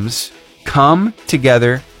 JFM's Come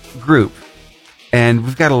Together group. And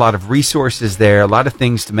we've got a lot of resources there, a lot of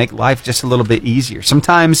things to make life just a little bit easier.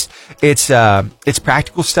 Sometimes it's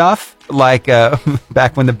practical stuff, like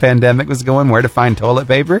back when the pandemic was going, where to find toilet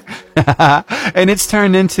paper. And it's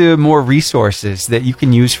turned into more resources that you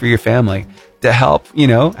can use for your family to help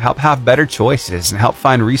have better choices and help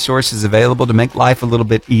find resources available to make life a little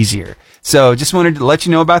bit easier. So just wanted to let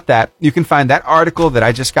you know about that. You can find that article that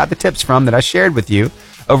I just got the tips from that I shared with you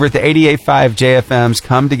over at the 88.5 JFM's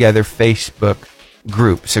Come Together Facebook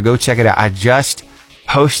group. So go check it out. I just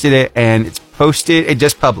posted it and it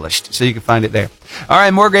just published. So you can find it there. All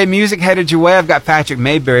right, more great music headed your way. I've got Patrick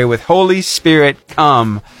Mayberry with Holy Spirit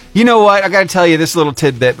Come. You know what? I got to tell you this little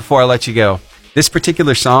tidbit before I let you go. This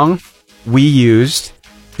particular song we used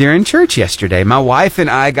during church yesterday. My wife and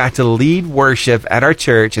I got to lead worship at our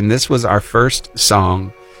church, and this was our first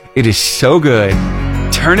song. It is so good.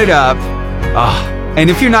 Turn it up. And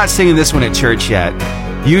if you're not singing this one at church yet,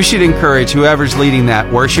 you should encourage whoever's leading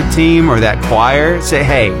that worship team or that choir. Say,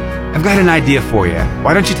 hey, I've got an idea for you.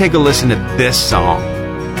 Why don't you take a listen to this song?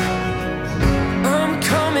 I'm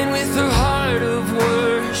coming with a heart of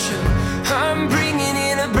worship. I'm bringing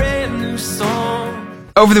in a brand new song.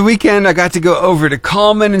 Over the weekend, I got to go over to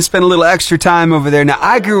Coleman and spend a little extra time over there. Now,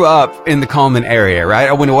 I grew up in the Coleman area, right?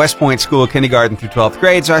 I went to West Point School, kindergarten through 12th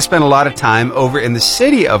grade, so I spent a lot of time over in the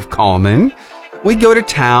city of Coleman. We'd go to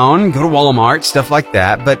town, go to Walmart, stuff like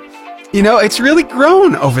that. But, it's really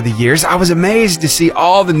grown over the years. I was amazed to see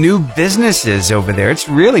all the new businesses over there. It's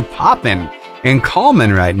really popping in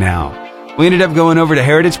Coleman right now. We ended up going over to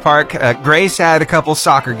Heritage Park. Grace had a couple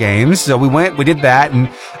soccer games, so we did that. And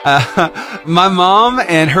my mom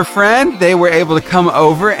and her friend, they were able to come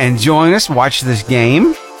over and join us, watch this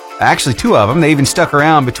game. Actually, 2 of them. They even stuck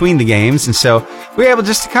around between the games. And so we were able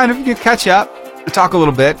just to kind of catch up, talk a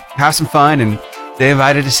little bit, have some fun, and they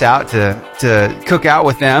invited us out to cook out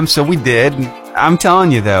with them, so we did. And I'm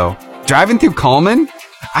telling you, though, driving through Coleman,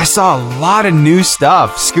 I saw a lot of new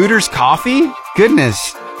stuff. Scooter's Coffee,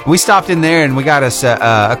 goodness. We stopped in there and we got us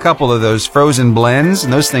a couple of those frozen blends,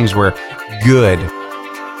 and those things were good.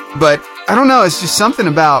 But I don't know, it's just something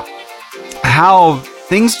about how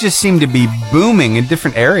things just seem to be booming in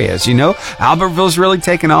different areas. Albertville's really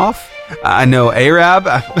taken off. I know Arab,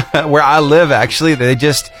 where I live, actually, they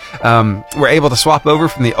just were able to swap over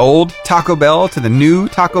from the old Taco Bell to the new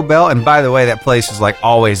Taco Bell. And by the way, that place is like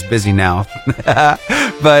always busy now.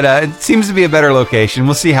 But it seems to be a better location.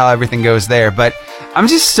 We'll see how everything goes there. But I'm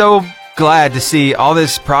just so glad to see all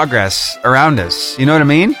this progress around us. You know what I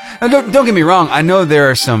mean? Now, don't get me wrong. I know there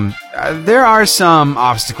are some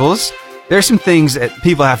obstacles. There are some things that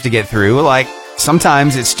people have to get through, like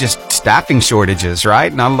sometimes it's just staffing shortages,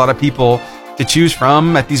 right? Not a lot of people to choose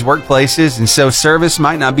from at these workplaces, and so service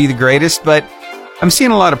might not be the greatest, but I'm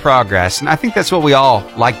seeing a lot of progress, and I think that's what we all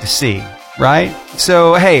like to see, right?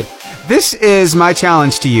 So, hey, this is my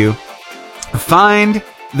challenge to you. Find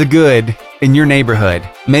the good in your neighborhood.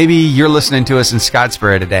 Maybe you're listening to us in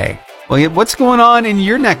Scottsboro today. Well, what's going on in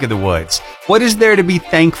your neck of the woods? What is there to be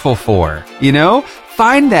thankful for?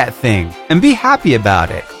 Find that thing and be happy about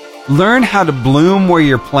it. Learn how to bloom where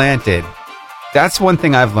you're planted. That's one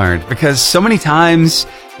thing I've learned, because so many times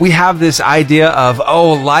we have this idea of,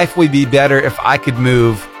 life would be better if I could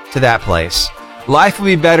move to that place. Life would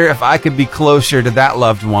be better if I could be closer to that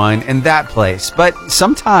loved one in that place. But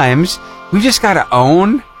sometimes we just got to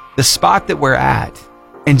own the spot that we're at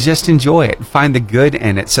and just enjoy it and find the good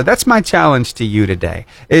in it. So that's my challenge to you today,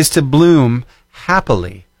 is to bloom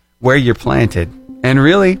happily where you're planted. And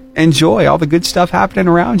really enjoy all the good stuff happening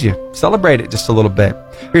around you. Celebrate it just a little bit.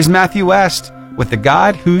 Here's Matthew West with The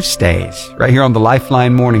God Who Stays, right here on the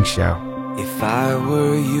Lifeline Morning Show. If I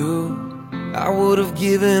were you, I would have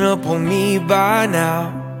given up on me by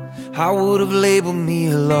now. I would have labeled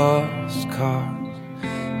me a lost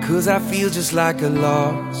cause, 'cause I feel just like a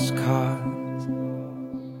lost cause.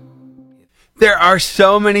 There are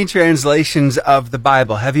so many translations of the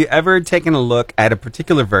Bible. Have you ever taken a look at a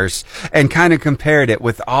particular verse and kind of compared it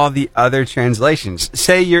with all the other translations?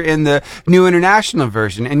 Say you're in the New International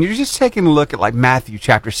Version and you're just taking a look at like Matthew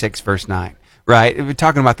chapter 6, verse 9, right? We're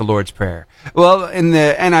talking about the Lord's Prayer. Well, in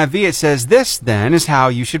the NIV, it says, "This then is how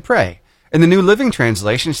you should pray." In the New Living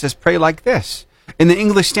Translation, it says, "Pray like this." In the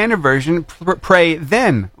English Standard Version, "Pray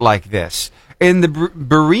then like this." In the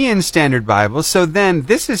Berean Standard Bible, "So then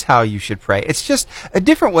this is how you should pray." It's just a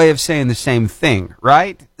different way of saying the same thing,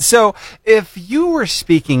 right? So if you were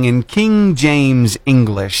speaking in King James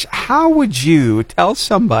English, how would you tell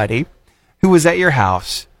somebody who was at your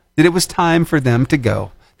house that it was time for them to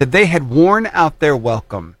go, that they had worn out their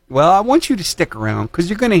welcome? Well, I want you to stick around because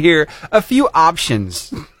you're going to hear a few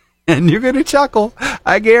options. And you're going to chuckle.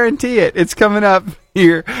 I guarantee it. It's coming up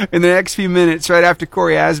here in the next few minutes, right after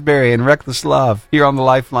Corey Asbury and Reckless Love here on the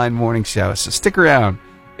Lifeline Morning Show. So stick around.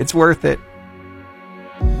 It's worth it.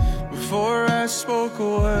 Before I spoke a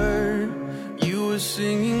word, you were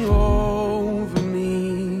singing over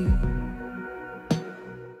me.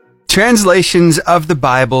 Translations of the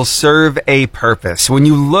Bible serve a purpose. When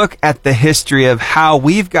you look at the history of how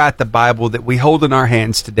we've got the Bible that we hold in our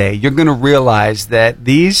hands today, you're going to realize that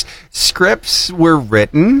these scripts were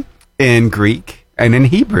written in Greek and in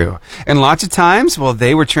Hebrew. And lots of times, well,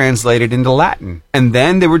 they were translated into Latin. And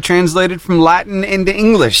then they were translated from Latin into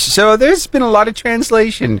English. So there's been a lot of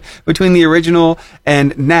translation between the original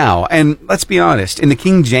and now. And let's be honest, in the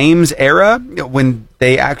King James era, when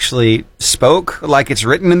they actually spoke like it's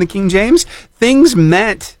written in the King James, things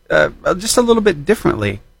meant just a little bit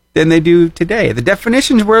differently than they do today. The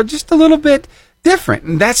definitions were just a little bit different.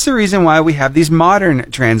 And that's the reason why we have these modern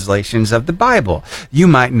translations of the Bible. You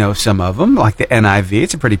might know some of them, like the NIV.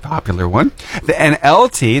 It's a pretty popular one. The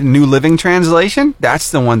NLT, the New Living Translation, that's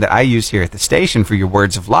the one that I use here at the station for your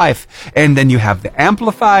words of life. And then you have the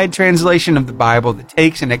Amplified Translation of the Bible that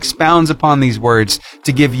takes and expounds upon these words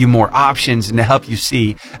to give you more options and to help you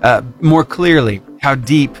see more clearly how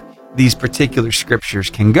deep these particular scriptures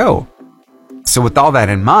can go. So with all that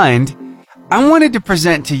in mind, I wanted to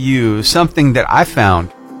present to you something that I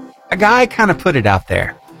found. A guy kind of put it out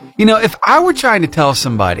there. You know, if I were trying to tell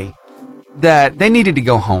somebody that they needed to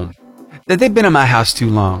go home, that they'd been in my house too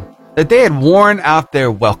long, that they had worn out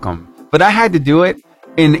their welcome, but I had to do it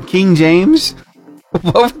in King James,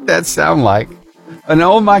 what would that sound like? And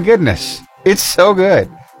oh my goodness, it's so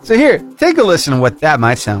good. So here, take a listen to what that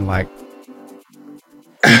might sound like.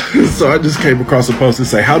 So I just came across a post to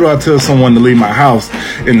say, how do I tell someone to leave my house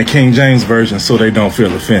in the King James Version so they don't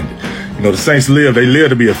feel offended? You know, the saints live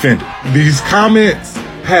to be offended. These comments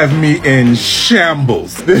have me in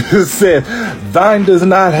shambles. This said, "Thine does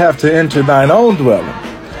not have to enter thine own dwelling,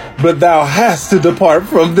 but thou hast to depart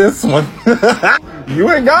from this one."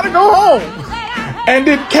 You ain't got to go home. "And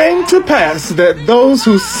it came to pass that those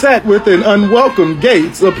who sat within unwelcome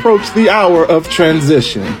gates approached the hour of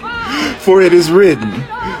transition. For it is written,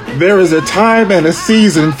 there is a time and a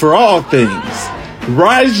season for all things.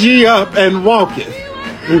 Rise ye up and walketh.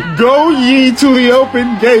 Go ye to the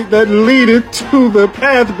open gate that leadeth to the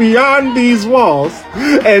path beyond these walls,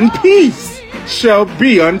 and peace shall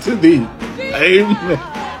be unto thee." Amen.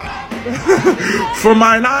 "For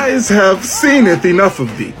mine eyes have seeneth enough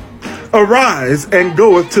of thee. Arise and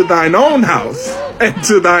goeth to thine own house and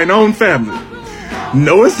to thine own family.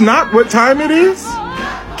 Knowest not what time it is?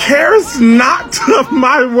 Carest not of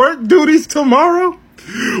my work duties tomorrow?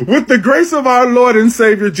 With the grace of our Lord and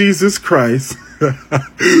Savior Jesus Christ,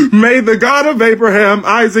 may the God of Abraham,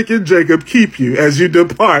 Isaac, and Jacob keep you as you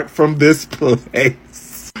depart from this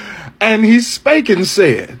place." And he spake and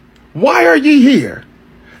said, "Why are ye here?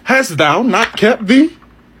 Hast thou not kept thee?"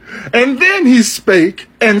 And then he spake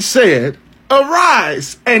and said,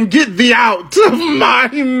 "Arise and get thee out of my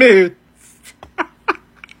midst."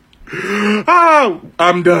 Oh,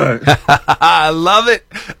 I'm done. I love it.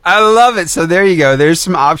 I love it. So there you go. There's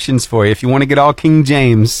some options for you if you want to get all King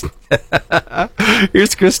James.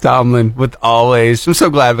 Here's Chris Tomlin with Always. I'm so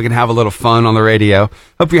glad we can have a little fun on the radio.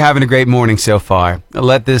 Hope you're having a great morning so far.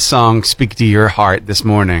 Let this song speak to your heart this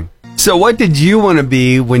morning. So what did you want to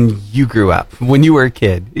be when you grew up, when you were a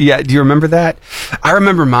kid? Yeah, do you remember that? I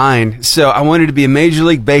remember mine. So I wanted to be a Major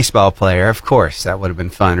League Baseball player. Of course, that would have been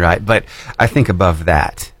fun, right? But I think above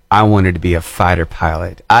that, I wanted to be a fighter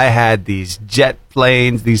pilot. I had these jet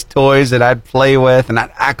planes, these toys that I'd play with, and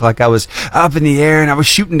I'd act like I was up in the air and I was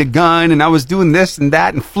shooting the gun and I was doing this and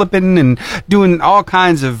that and flipping and doing all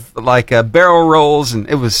kinds of barrel rolls. And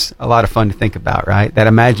it was a lot of fun to think about, right? That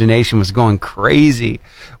imagination was going crazy.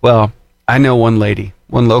 Well, I know one lady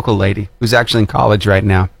one local lady who's actually in college right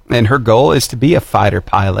now, and her goal is to be a fighter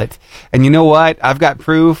pilot. And you know what? I've got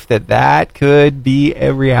proof that that could be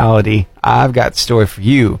a reality. I've got a story for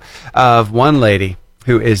you of one lady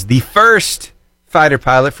who is the first fighter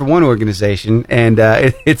pilot for one organization, and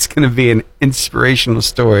it's going to be an inspirational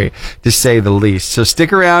story, to say the least. So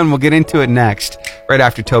stick around. We'll get into it next, right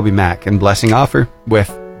after Toby Mac and Blessing Offer with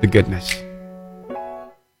The Goodness.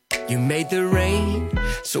 You made the rain,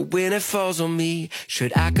 so when it falls on me,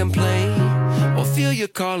 should I complain or feel you're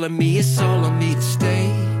calling me? It's all on me to stay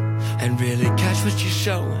and really catch what you're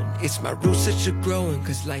showing. It's my roots that you're growing,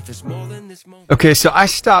 'cause life is more than this moment. Okay, so I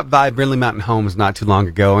stopped by Brindley Mountain Homes not too long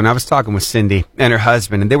ago, and I was talking with Cindy and her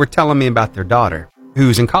husband, and they were telling me about their daughter,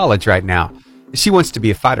 who's in college right now. She wants to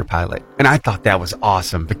be a fighter pilot, and I thought that was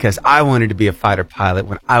awesome, because I wanted to be a fighter pilot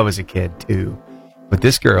when I was a kid too. But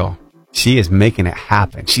this girl, she is making it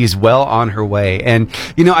happen. She is well on her way. And,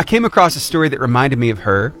 you know, I came across a story that reminded me of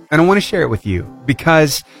her, and I want to share it with you,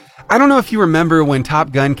 because I don't know if you remember when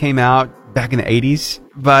Top Gun came out back in the 80s,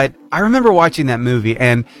 but I remember watching that movie,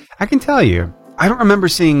 and I can tell you, I don't remember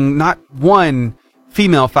seeing not one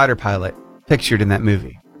female fighter pilot pictured in that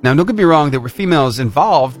movie. Now, don't get me wrong, there were females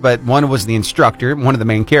involved, but one was the instructor, one of the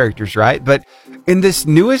main characters, right? But in this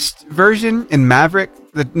newest version, in Maverick,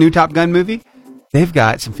 the new Top Gun movie, they've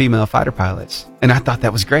got some female fighter pilots. And I thought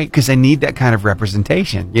that was great, because they need that kind of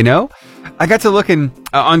representation, you know? I got to looking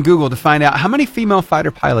on Google to find out how many female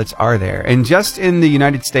fighter pilots are there. And just in the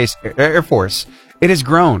United States Air Force, it has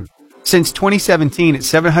grown. Since 2017, it's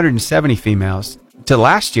 770 females. To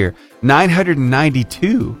last year,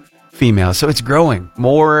 992 females. So it's growing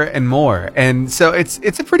more and more. And so it's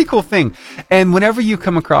a pretty cool thing. And whenever you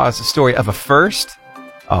come across a story of a first,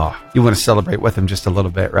 you want to celebrate with them just a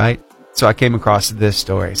little bit, right? So I came across this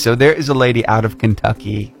story. So there is a lady out of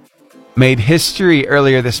Kentucky, made history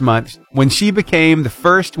earlier this month when she became the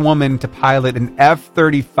first woman to pilot an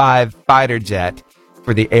F-35 fighter jet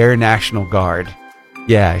for the Air National Guard.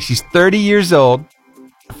 Yeah, she's 30 years old.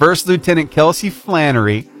 First Lieutenant Kelsey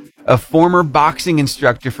Flannery, a former boxing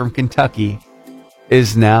instructor from Kentucky,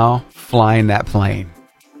 is now flying that plane.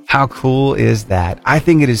 How cool is that? I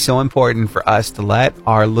think it is so important for us to let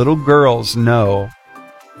our little girls know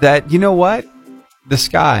that, you know what? The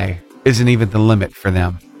sky isn't even the limit for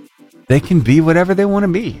them. They can be whatever they want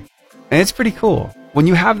to be. And it's pretty cool. When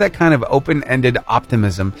you have that kind of open-ended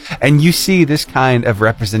optimism and you see this kind of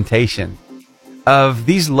representation of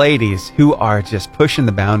these ladies who are just pushing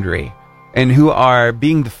the boundary and who are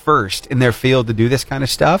being the first in their field to do this kind of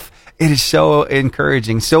stuff, it is so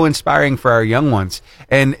encouraging, so inspiring for our young ones.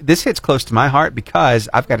 And this hits close to my heart because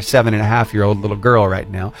I've got a 7.5-year-old little girl right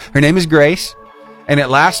now. Her name is Grace. And at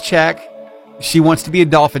last check, she wants to be a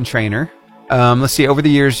dolphin trainer. Let's see, over the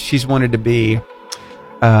years, she's wanted to be,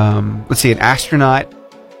 an astronaut,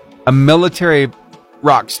 a military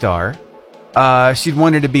rock star. She'd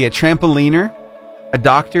wanted to be a trampoliner, a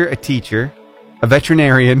doctor, a teacher, a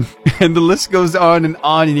veterinarian, and the list goes on.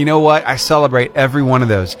 And you know what? I celebrate every one of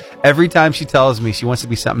those. Every time she tells me she wants to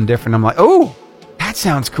be something different, I'm like, oh, that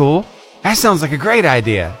sounds cool. That sounds like a great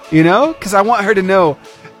idea, you know? Because I want her to know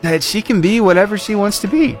that she can be whatever she wants to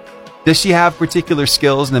be. Does she have particular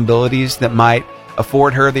skills and abilities that might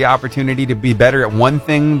afford her the opportunity to be better at one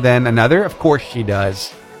thing than another? Of course she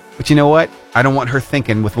does. But you know what? I don't want her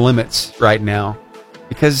thinking with limits right now,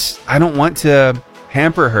 because I don't want to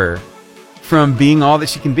hamper her from being all that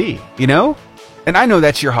she can be, you know? And I know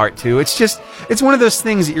that's your heart too. It's one of those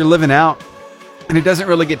things that you're living out and it doesn't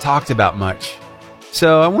really get talked about much.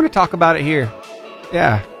 So I want to talk about it here.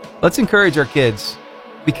 Yeah. Let's encourage our kids.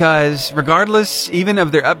 Because regardless even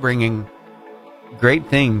of their upbringing, great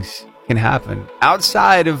things can happen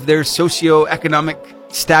outside of their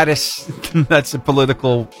socioeconomic status. That's a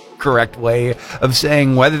political correct way of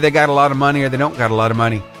saying whether they got a lot of money or they don't got a lot of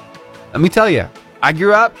money. Let me tell you, I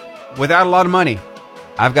grew up without a lot of money.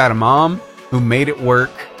 I've got a mom who made it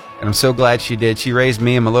work, and I'm so glad she did. She raised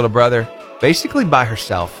me and my little brother basically by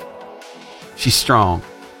herself. She's strong.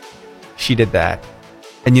 She did that.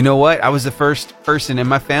 And you know what? I was the first person in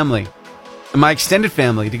my family, in my extended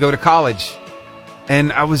family, to go to college.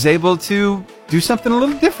 And I was able to do something a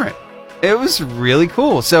little different. It was really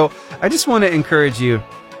cool. So I just want to encourage you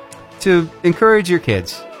to encourage your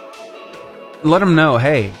kids. Let them know,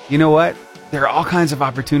 hey, you know what? There are all kinds of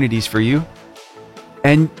opportunities for you.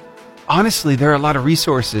 And honestly, there are a lot of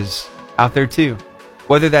resources out there too.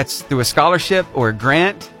 Whether that's through a scholarship or a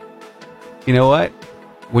grant, you know what?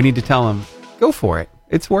 We need to tell them, go for it.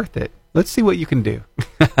 It's worth it. Let's see what you can do.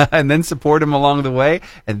 And then support them along the way.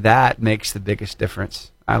 And that makes the biggest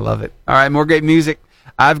difference. I love it. All right, more great music.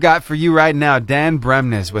 I've got for you right now Dan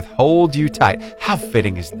Bremnes with Hold You Tight. How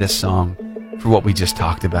fitting is this song for what we just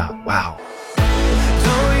talked about? Wow.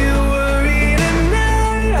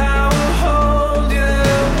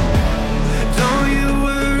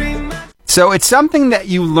 So it's something that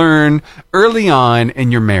you learn early on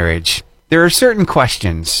in your marriage. There are certain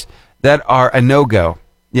questions that are a no-go.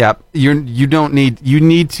 Yeah, you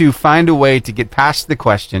need to find a way to get past the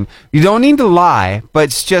question. You don't need to lie, but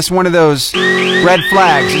it's just one of those red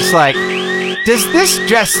flags. It's like, does this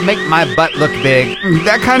dress make my butt look big?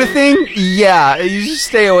 That kind of thing? Yeah, you just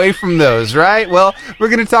stay away from those, right? Well, we're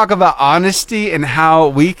going to talk about honesty and how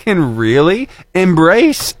we can really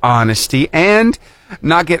embrace honesty and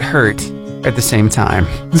not get hurt at the same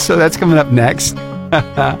time. So that's coming up next.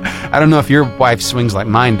 I don't know if your wife swings like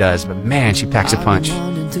mine does, but man, she packs a punch.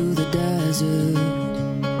 Through the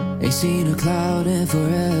desert, ain't seen a cloud in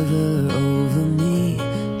forever over me,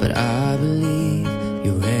 but I believe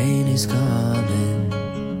your rain is coming.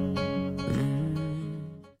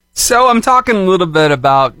 So I'm talking a little bit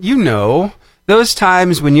about, those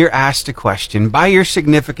times when you're asked a question by your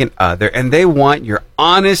significant other and they want your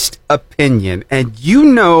honest opinion, and you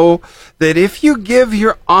know that if you give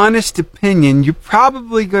your honest opinion, you're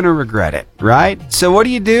probably going to regret it, right? So what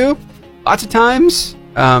do? Lots of times,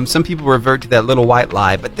 some people revert to that little white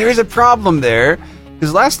lie, but there's a problem there,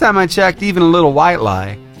 because last time I checked, even a little white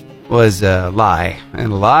lie was a lie,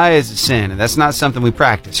 and a lie is a sin, and that's not something we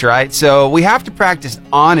practice, right? So we have to practice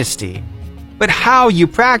honesty, but how you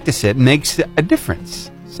practice it makes a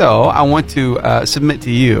difference. So I want to submit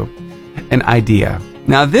to you an idea.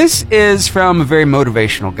 Now, this is from a very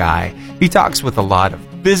motivational guy. He talks with a lot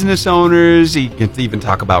of business owners. He can even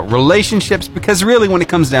talk about relationships, because really, when it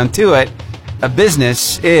comes down to it, a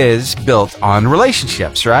business is built on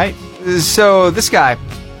relationships, right? So this guy,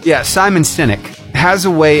 Simon Sinek, has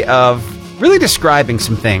a way of really describing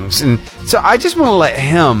some things. And so I just want to let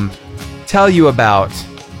him tell you about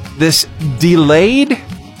this delayed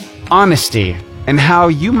honesty and how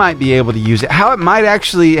you might be able to use it, how it might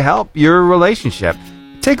actually help your relationship.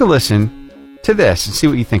 Take a listen to this and see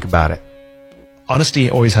what you think about it.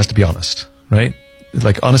 Honesty always has to be honest, right?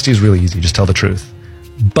 Like, honesty is really easy. Just tell the truth.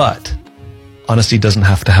 But honesty doesn't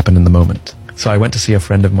have to happen in the moment. So I went to see a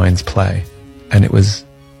friend of mine's play, and it was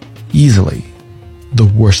easily the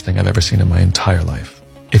worst thing I've ever seen in my entire life.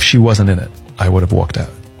 If she wasn't in it, I would have walked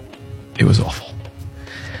out. It was awful.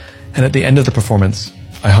 And at the end of the performance,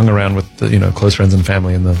 I hung around with the, close friends and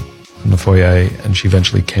family in the foyer, and she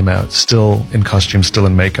eventually came out, still in costume, still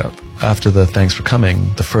in makeup. After the thanks for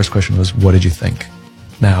coming, the first question was, what did you think?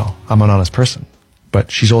 Now, I'm an honest person, but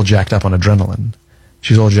she's all jacked up on adrenaline.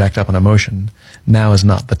 She's all jacked up on emotion. Now is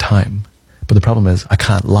not the time. But the problem is, I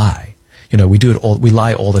can't lie. We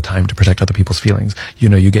lie all the time to protect other people's feelings.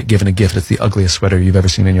 You get given a gift, it's the ugliest sweater you've ever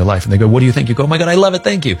seen in your life. And they go, what do you think? You go, oh my God, I love it,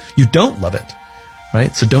 thank you. You don't love it,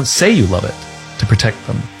 right? So don't say you love it to protect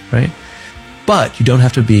them, right? But you don't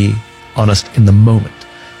have to be honest in the moment.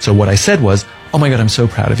 So what I said was, oh my God, I'm so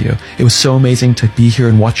proud of you. It was so amazing to be here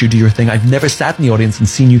and watch you do your thing. I've never sat in the audience and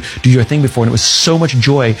seen you do your thing before, and it was so much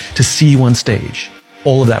joy to see you on stage.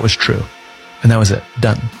 All of that was true. And that was it.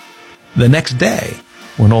 Done. The next day,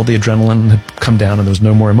 when all the adrenaline had come down and there was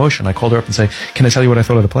no more emotion, I called her up and said, can I tell you what I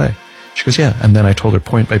thought of the play? She goes, yeah. And then I told her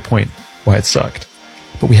point by point why it sucked.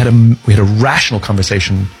 But we had a rational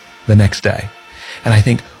conversation the next day. And I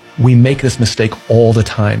think we make this mistake all the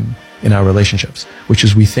time in our relationships, which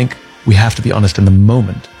is we think we have to be honest in the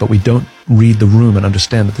moment, but we don't read the room and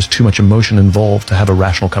understand that there's too much emotion involved to have a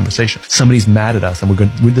rational conversation. Somebody's mad at us, and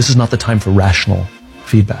this is not the time for rational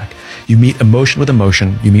feedback. You meet emotion with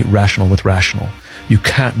emotion, you meet rational with rational. You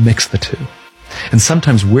can't mix the two. And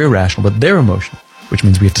sometimes we're rational, but they're emotional, which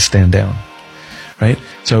means we have to stand down, right?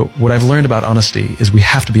 So what I've learned about honesty is we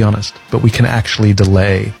have to be honest, but we can actually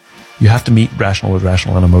delay. You have to meet rational with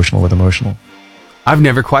rational and emotional with emotional. I've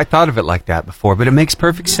never quite thought of it like that before, but it makes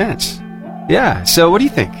perfect sense. Yeah, so what do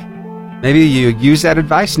you think? Maybe you use that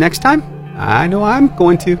advice next time? I know I'm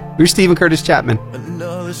going to. You're Stephen Curtis Chapman.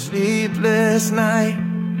 Another sleepless night,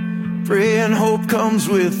 praying hope comes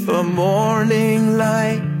with the morning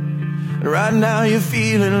light. Right now you're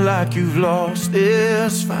feeling like you've lost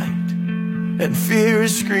this fight, and fear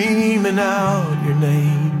is screaming out your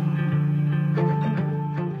name.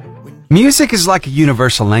 Music is like a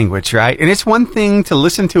universal language, right? And it's one thing to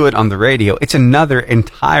listen to it on the radio. It's another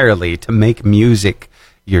entirely to make music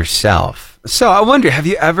yourself. So I wonder, have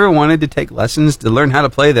you ever wanted to take lessons to learn how to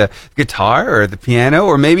play the guitar or the piano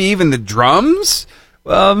or maybe even the drums?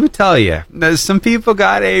 Well, let me tell you, some people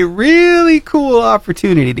got a really cool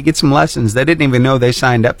opportunity to get some lessons they didn't even know they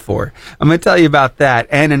signed up for. I'm going to tell you about that.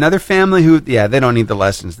 And another family who, they don't need the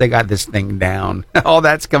lessons. They got this thing down. All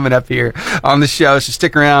that's coming up here on the show. So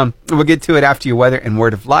stick around. We'll get to it after your weather and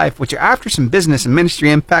word of life, which are after some business and ministry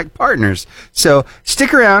impact partners. So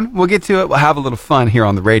stick around. We'll get to it. We'll have a little fun here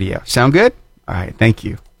on the radio. Sound good? All right. Thank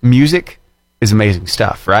you. Music is amazing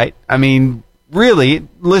stuff, right? I mean, really,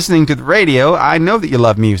 listening to the radio, I know that you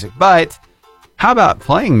love music, but how about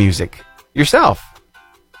playing music yourself?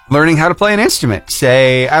 Learning how to play an instrument.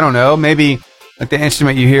 Say, I don't know, maybe like the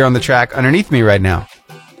instrument you hear on the track underneath me right now.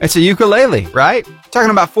 It's a ukulele, right?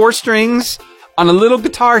 Talking about 4 strings on a little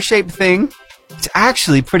guitar-shaped thing. It's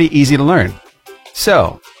actually pretty easy to learn.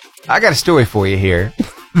 So, I got a story for you here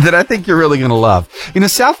that I think you're really going to love. You know,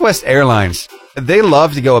 Southwest Airlines, they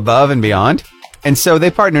love to go above and beyond. And so they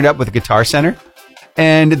partnered up with Guitar Center,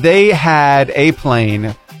 and they had a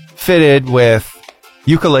plane fitted with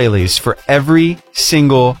ukuleles for every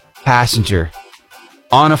single passenger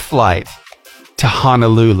on a flight to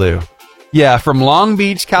Honolulu. Yeah, from Long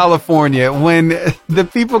Beach, California. When the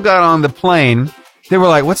people got on the plane, they were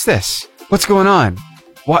like, what's this? What's going on?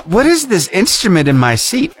 What is this instrument in my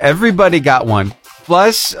seat? Everybody got one,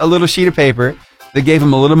 plus a little sheet of paper that gave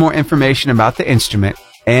them a little more information about the instrument.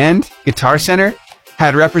 And Guitar Center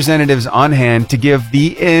had representatives on hand to give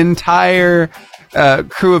the entire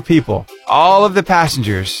crew of people, all of the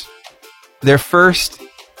passengers, their first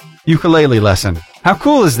ukulele lesson. How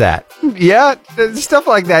cool is that? Yeah, stuff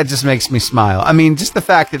like that just makes me smile. I mean, just the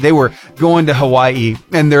fact that they were going to Hawaii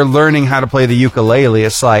and they're learning how to play the ukulele,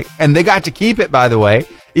 it's like, and they got to keep it, by the way,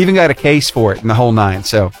 even got a case for it and the whole nine.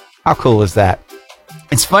 So how cool is that?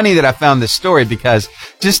 It's funny that I found this story because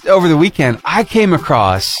just over the weekend, I came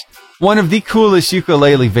across one of the coolest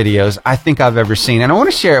ukulele videos I think I've ever seen. And I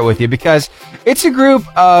want to share it with you because it's a group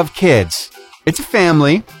of kids. It's a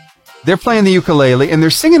family. They're playing the ukulele and they're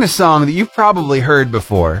singing a song that you've probably heard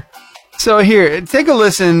before. So here, take a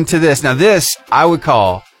listen to this. Now this I would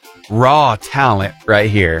call raw talent right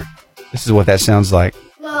here. This is what that sounds like.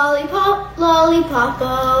 Lollipop, lollipop,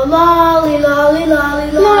 oh, lolly, lolly,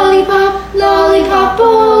 lolly, lollipop, lollipop,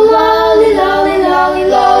 oh, lolly, lolly, lolly,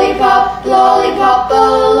 lollipop, lollipop,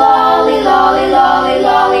 oh, lolly, lolly, lolly,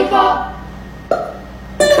 lollipop.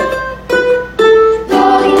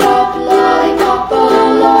 Lollipop, lollipop,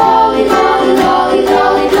 oh, lolly, lolly, lolly,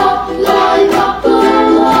 lollipop, lollipop, oh,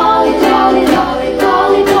 lolly, lolly, lolly,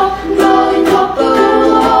 lollipop, lollipop, oh,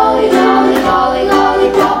 lolly, lolly, lolly,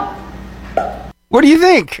 lollipop. What do you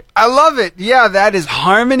think? I love it. Yeah, that is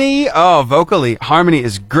harmony. Oh, vocally, harmony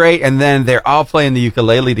is great. And then they're all playing the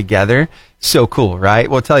ukulele together. So cool, right?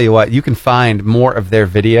 Well, I'll tell you what, you can find more of their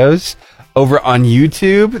videos over on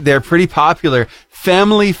YouTube. They're pretty popular.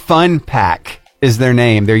 Family Fun Pack is their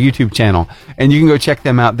name, their YouTube channel. And you can go check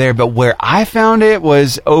them out there. But where I found it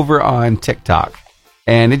was over on TikTok.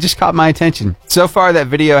 And it just caught my attention. So far, that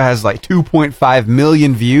video has like 2.5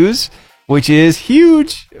 million views, which is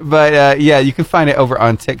huge. But yeah, you can find it over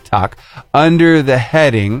on TikTok under the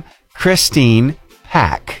heading Christine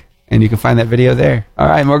Pack. And you can find that video there. All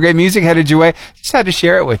right, more great music headed your way. Just had to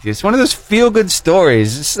share it with you. It's one of those feel-good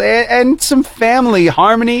stories. And some family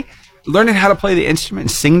harmony. Learning how to play the instrument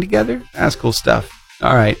and sing together. That's cool stuff.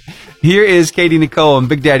 All right. Here is Katie Nicole and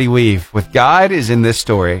Big Daddy Weave with God is in This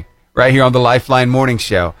Story. Right here on the Lifeline Morning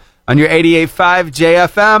Show. On your 88.5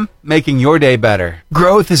 JFM, making your day better.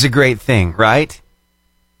 Growth is a great thing, right?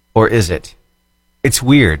 Or is it? It's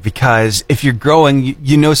weird because if you're growing,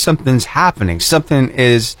 you know something's happening. Something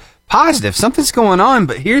is positive. Something's going on,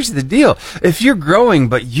 but here's the deal. If you're growing,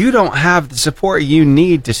 but you don't have the support you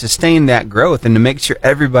need to sustain that growth and to make sure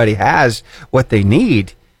everybody has what they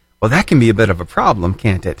need, well, that can be a bit of a problem,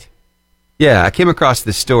 can't it? Yeah, I came across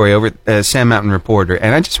this story over at Sand Mountain Reporter,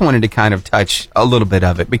 and I just wanted to kind of touch a little bit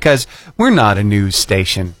of it because we're not a news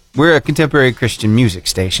station. We're a contemporary Christian music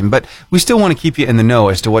station, but we still want to keep you in the know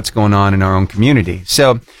as to what's going on in our own community.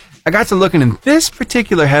 So I got to looking, and this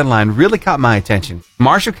particular headline really caught my attention.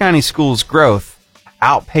 Marshall County Schools growth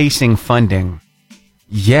outpacing funding.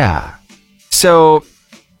 Yeah. So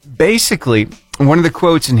basically, one of the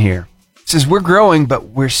quotes in here says, we're growing, but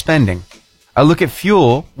we're spending. I look at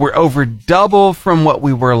fuel, we're over double from what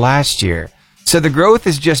we were last year. So the growth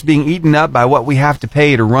is just being eaten up by what we have to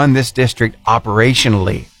pay to run this district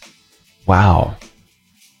operationally. Wow.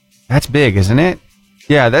 That's big, isn't it?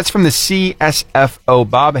 Yeah, that's from the CSFO,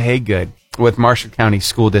 Bob Haygood, with Marshall County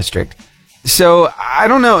School District. So, I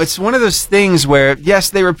don't know. It's one of those things where, yes,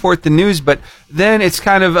 they report the news, but then it's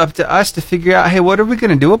kind of up to us to figure out, hey, what are we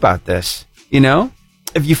going to do about this? You know?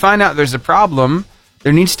 If you find out there's a problem,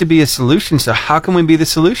 there needs to be a solution. So how can we be the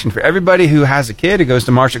solution for everybody who has a kid who goes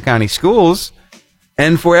to Marshall County schools,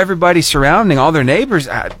 and for everybody surrounding all their neighbors?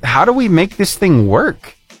 How do we make this thing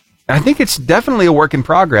work? And I think it's definitely a work in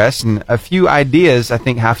progress, and a few ideas I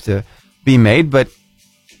think have to be made, but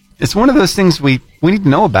it's one of those things we need to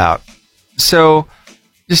know about. So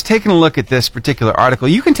just taking a look at this particular article,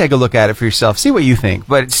 you can take a look at it for yourself, see what you think.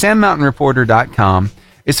 But it's SandMountainReporter.com.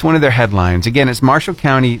 It's one of their headlines. Again, it's Marshall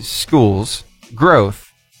County Schools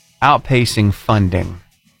growth outpacing funding.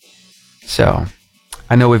 So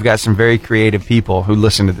I know we've got some very creative people who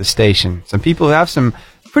listen to the station. Some people who have some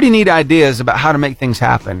pretty neat ideas about how to make things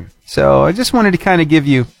happen. So I just wanted to kind of give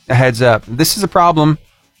you a heads up. This is a problem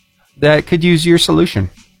that could use your solution.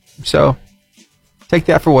 So take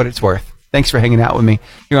that for what it's worth. Thanks for hanging out with me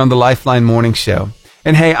here on the Lifeline Morning Show.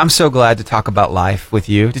 And hey, I'm so glad to talk about life with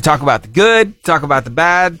you, to talk about the good, talk about the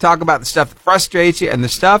bad, talk about the stuff that frustrates you, and the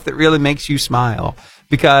stuff that really makes you smile.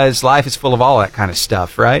 Because life is full of all that kind of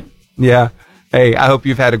stuff, right? Yeah. Hey, I hope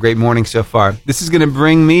you've had a great morning so far. This is going to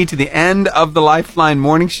bring me to the end of the Lifeline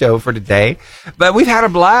Morning Show for today. But we've had a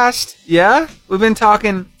blast. Yeah. We've been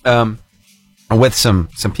talking with some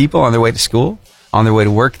people on their way to school, on their way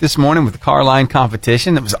to work this morning with the car line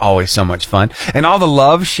competition. That was always so much fun. And all the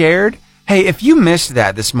love shared. Hey, if you missed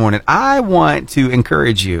that this morning, I want to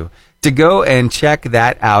encourage you to go and check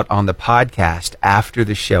that out on the podcast after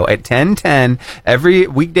the show. At 10:10 every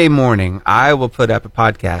weekday morning, I will put up a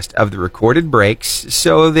podcast of the recorded breaks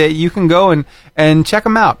so that you can go and check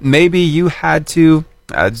them out. Maybe you had to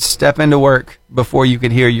step into work before you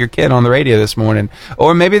could hear your kid on the radio this morning.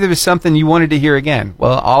 Or maybe there was something you wanted to hear again.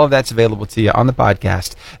 Well, all of that's available to you on the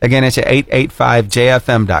podcast. Again, it's at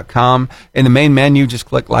 885jfm.com. In the main menu, just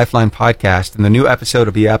click Lifeline Podcast, and the new episode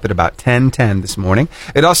will be up at about 10:10 this morning.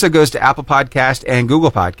 It also goes to Apple Podcast and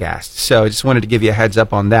Google Podcast. So I just wanted to give you a heads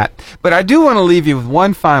up on that. But I do want to leave you with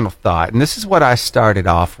one final thought, and this is what I started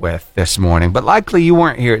off with this morning. But likely you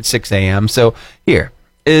weren't here at 6 a.m., so here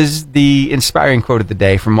is the inspiring quote of the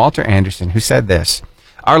day from Walter Anderson, who said this: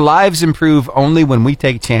 "Our lives improve only when we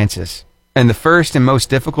take chances. And the first and most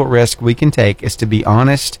difficult risk we can take is to be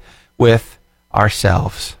honest with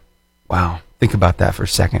ourselves." Wow. Think about that for a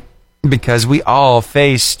second. Because we all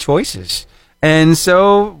face choices. And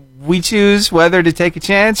so we choose whether to take a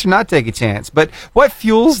chance or not take a chance. But what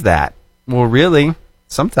fuels that? Well, really,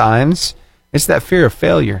 sometimes it's that fear of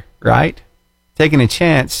failure, right? Taking a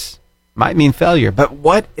chance might mean failure. But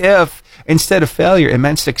what if instead of failure, it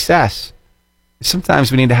meant success?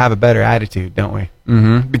 Sometimes we need to have a better attitude, don't we?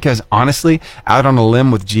 Because honestly, out on a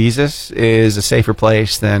limb with Jesus is a safer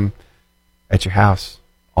place than at your house,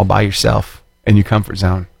 all by yourself in your comfort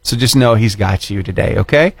zone. So just know he's got you today,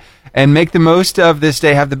 okay? And make the most of this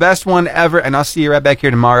day. Have the best one ever. And I'll see you right back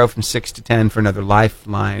here tomorrow from 6 to 10 for another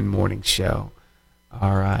Lifeline Morning Show.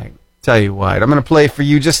 All right. Tell you what, I'm going to play for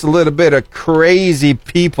you just a little bit of Crazy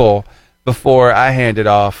People before I hand it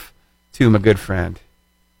off to my good friend,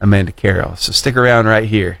 Amanda Carroll. So stick around right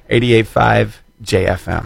here, 88.5 JFM.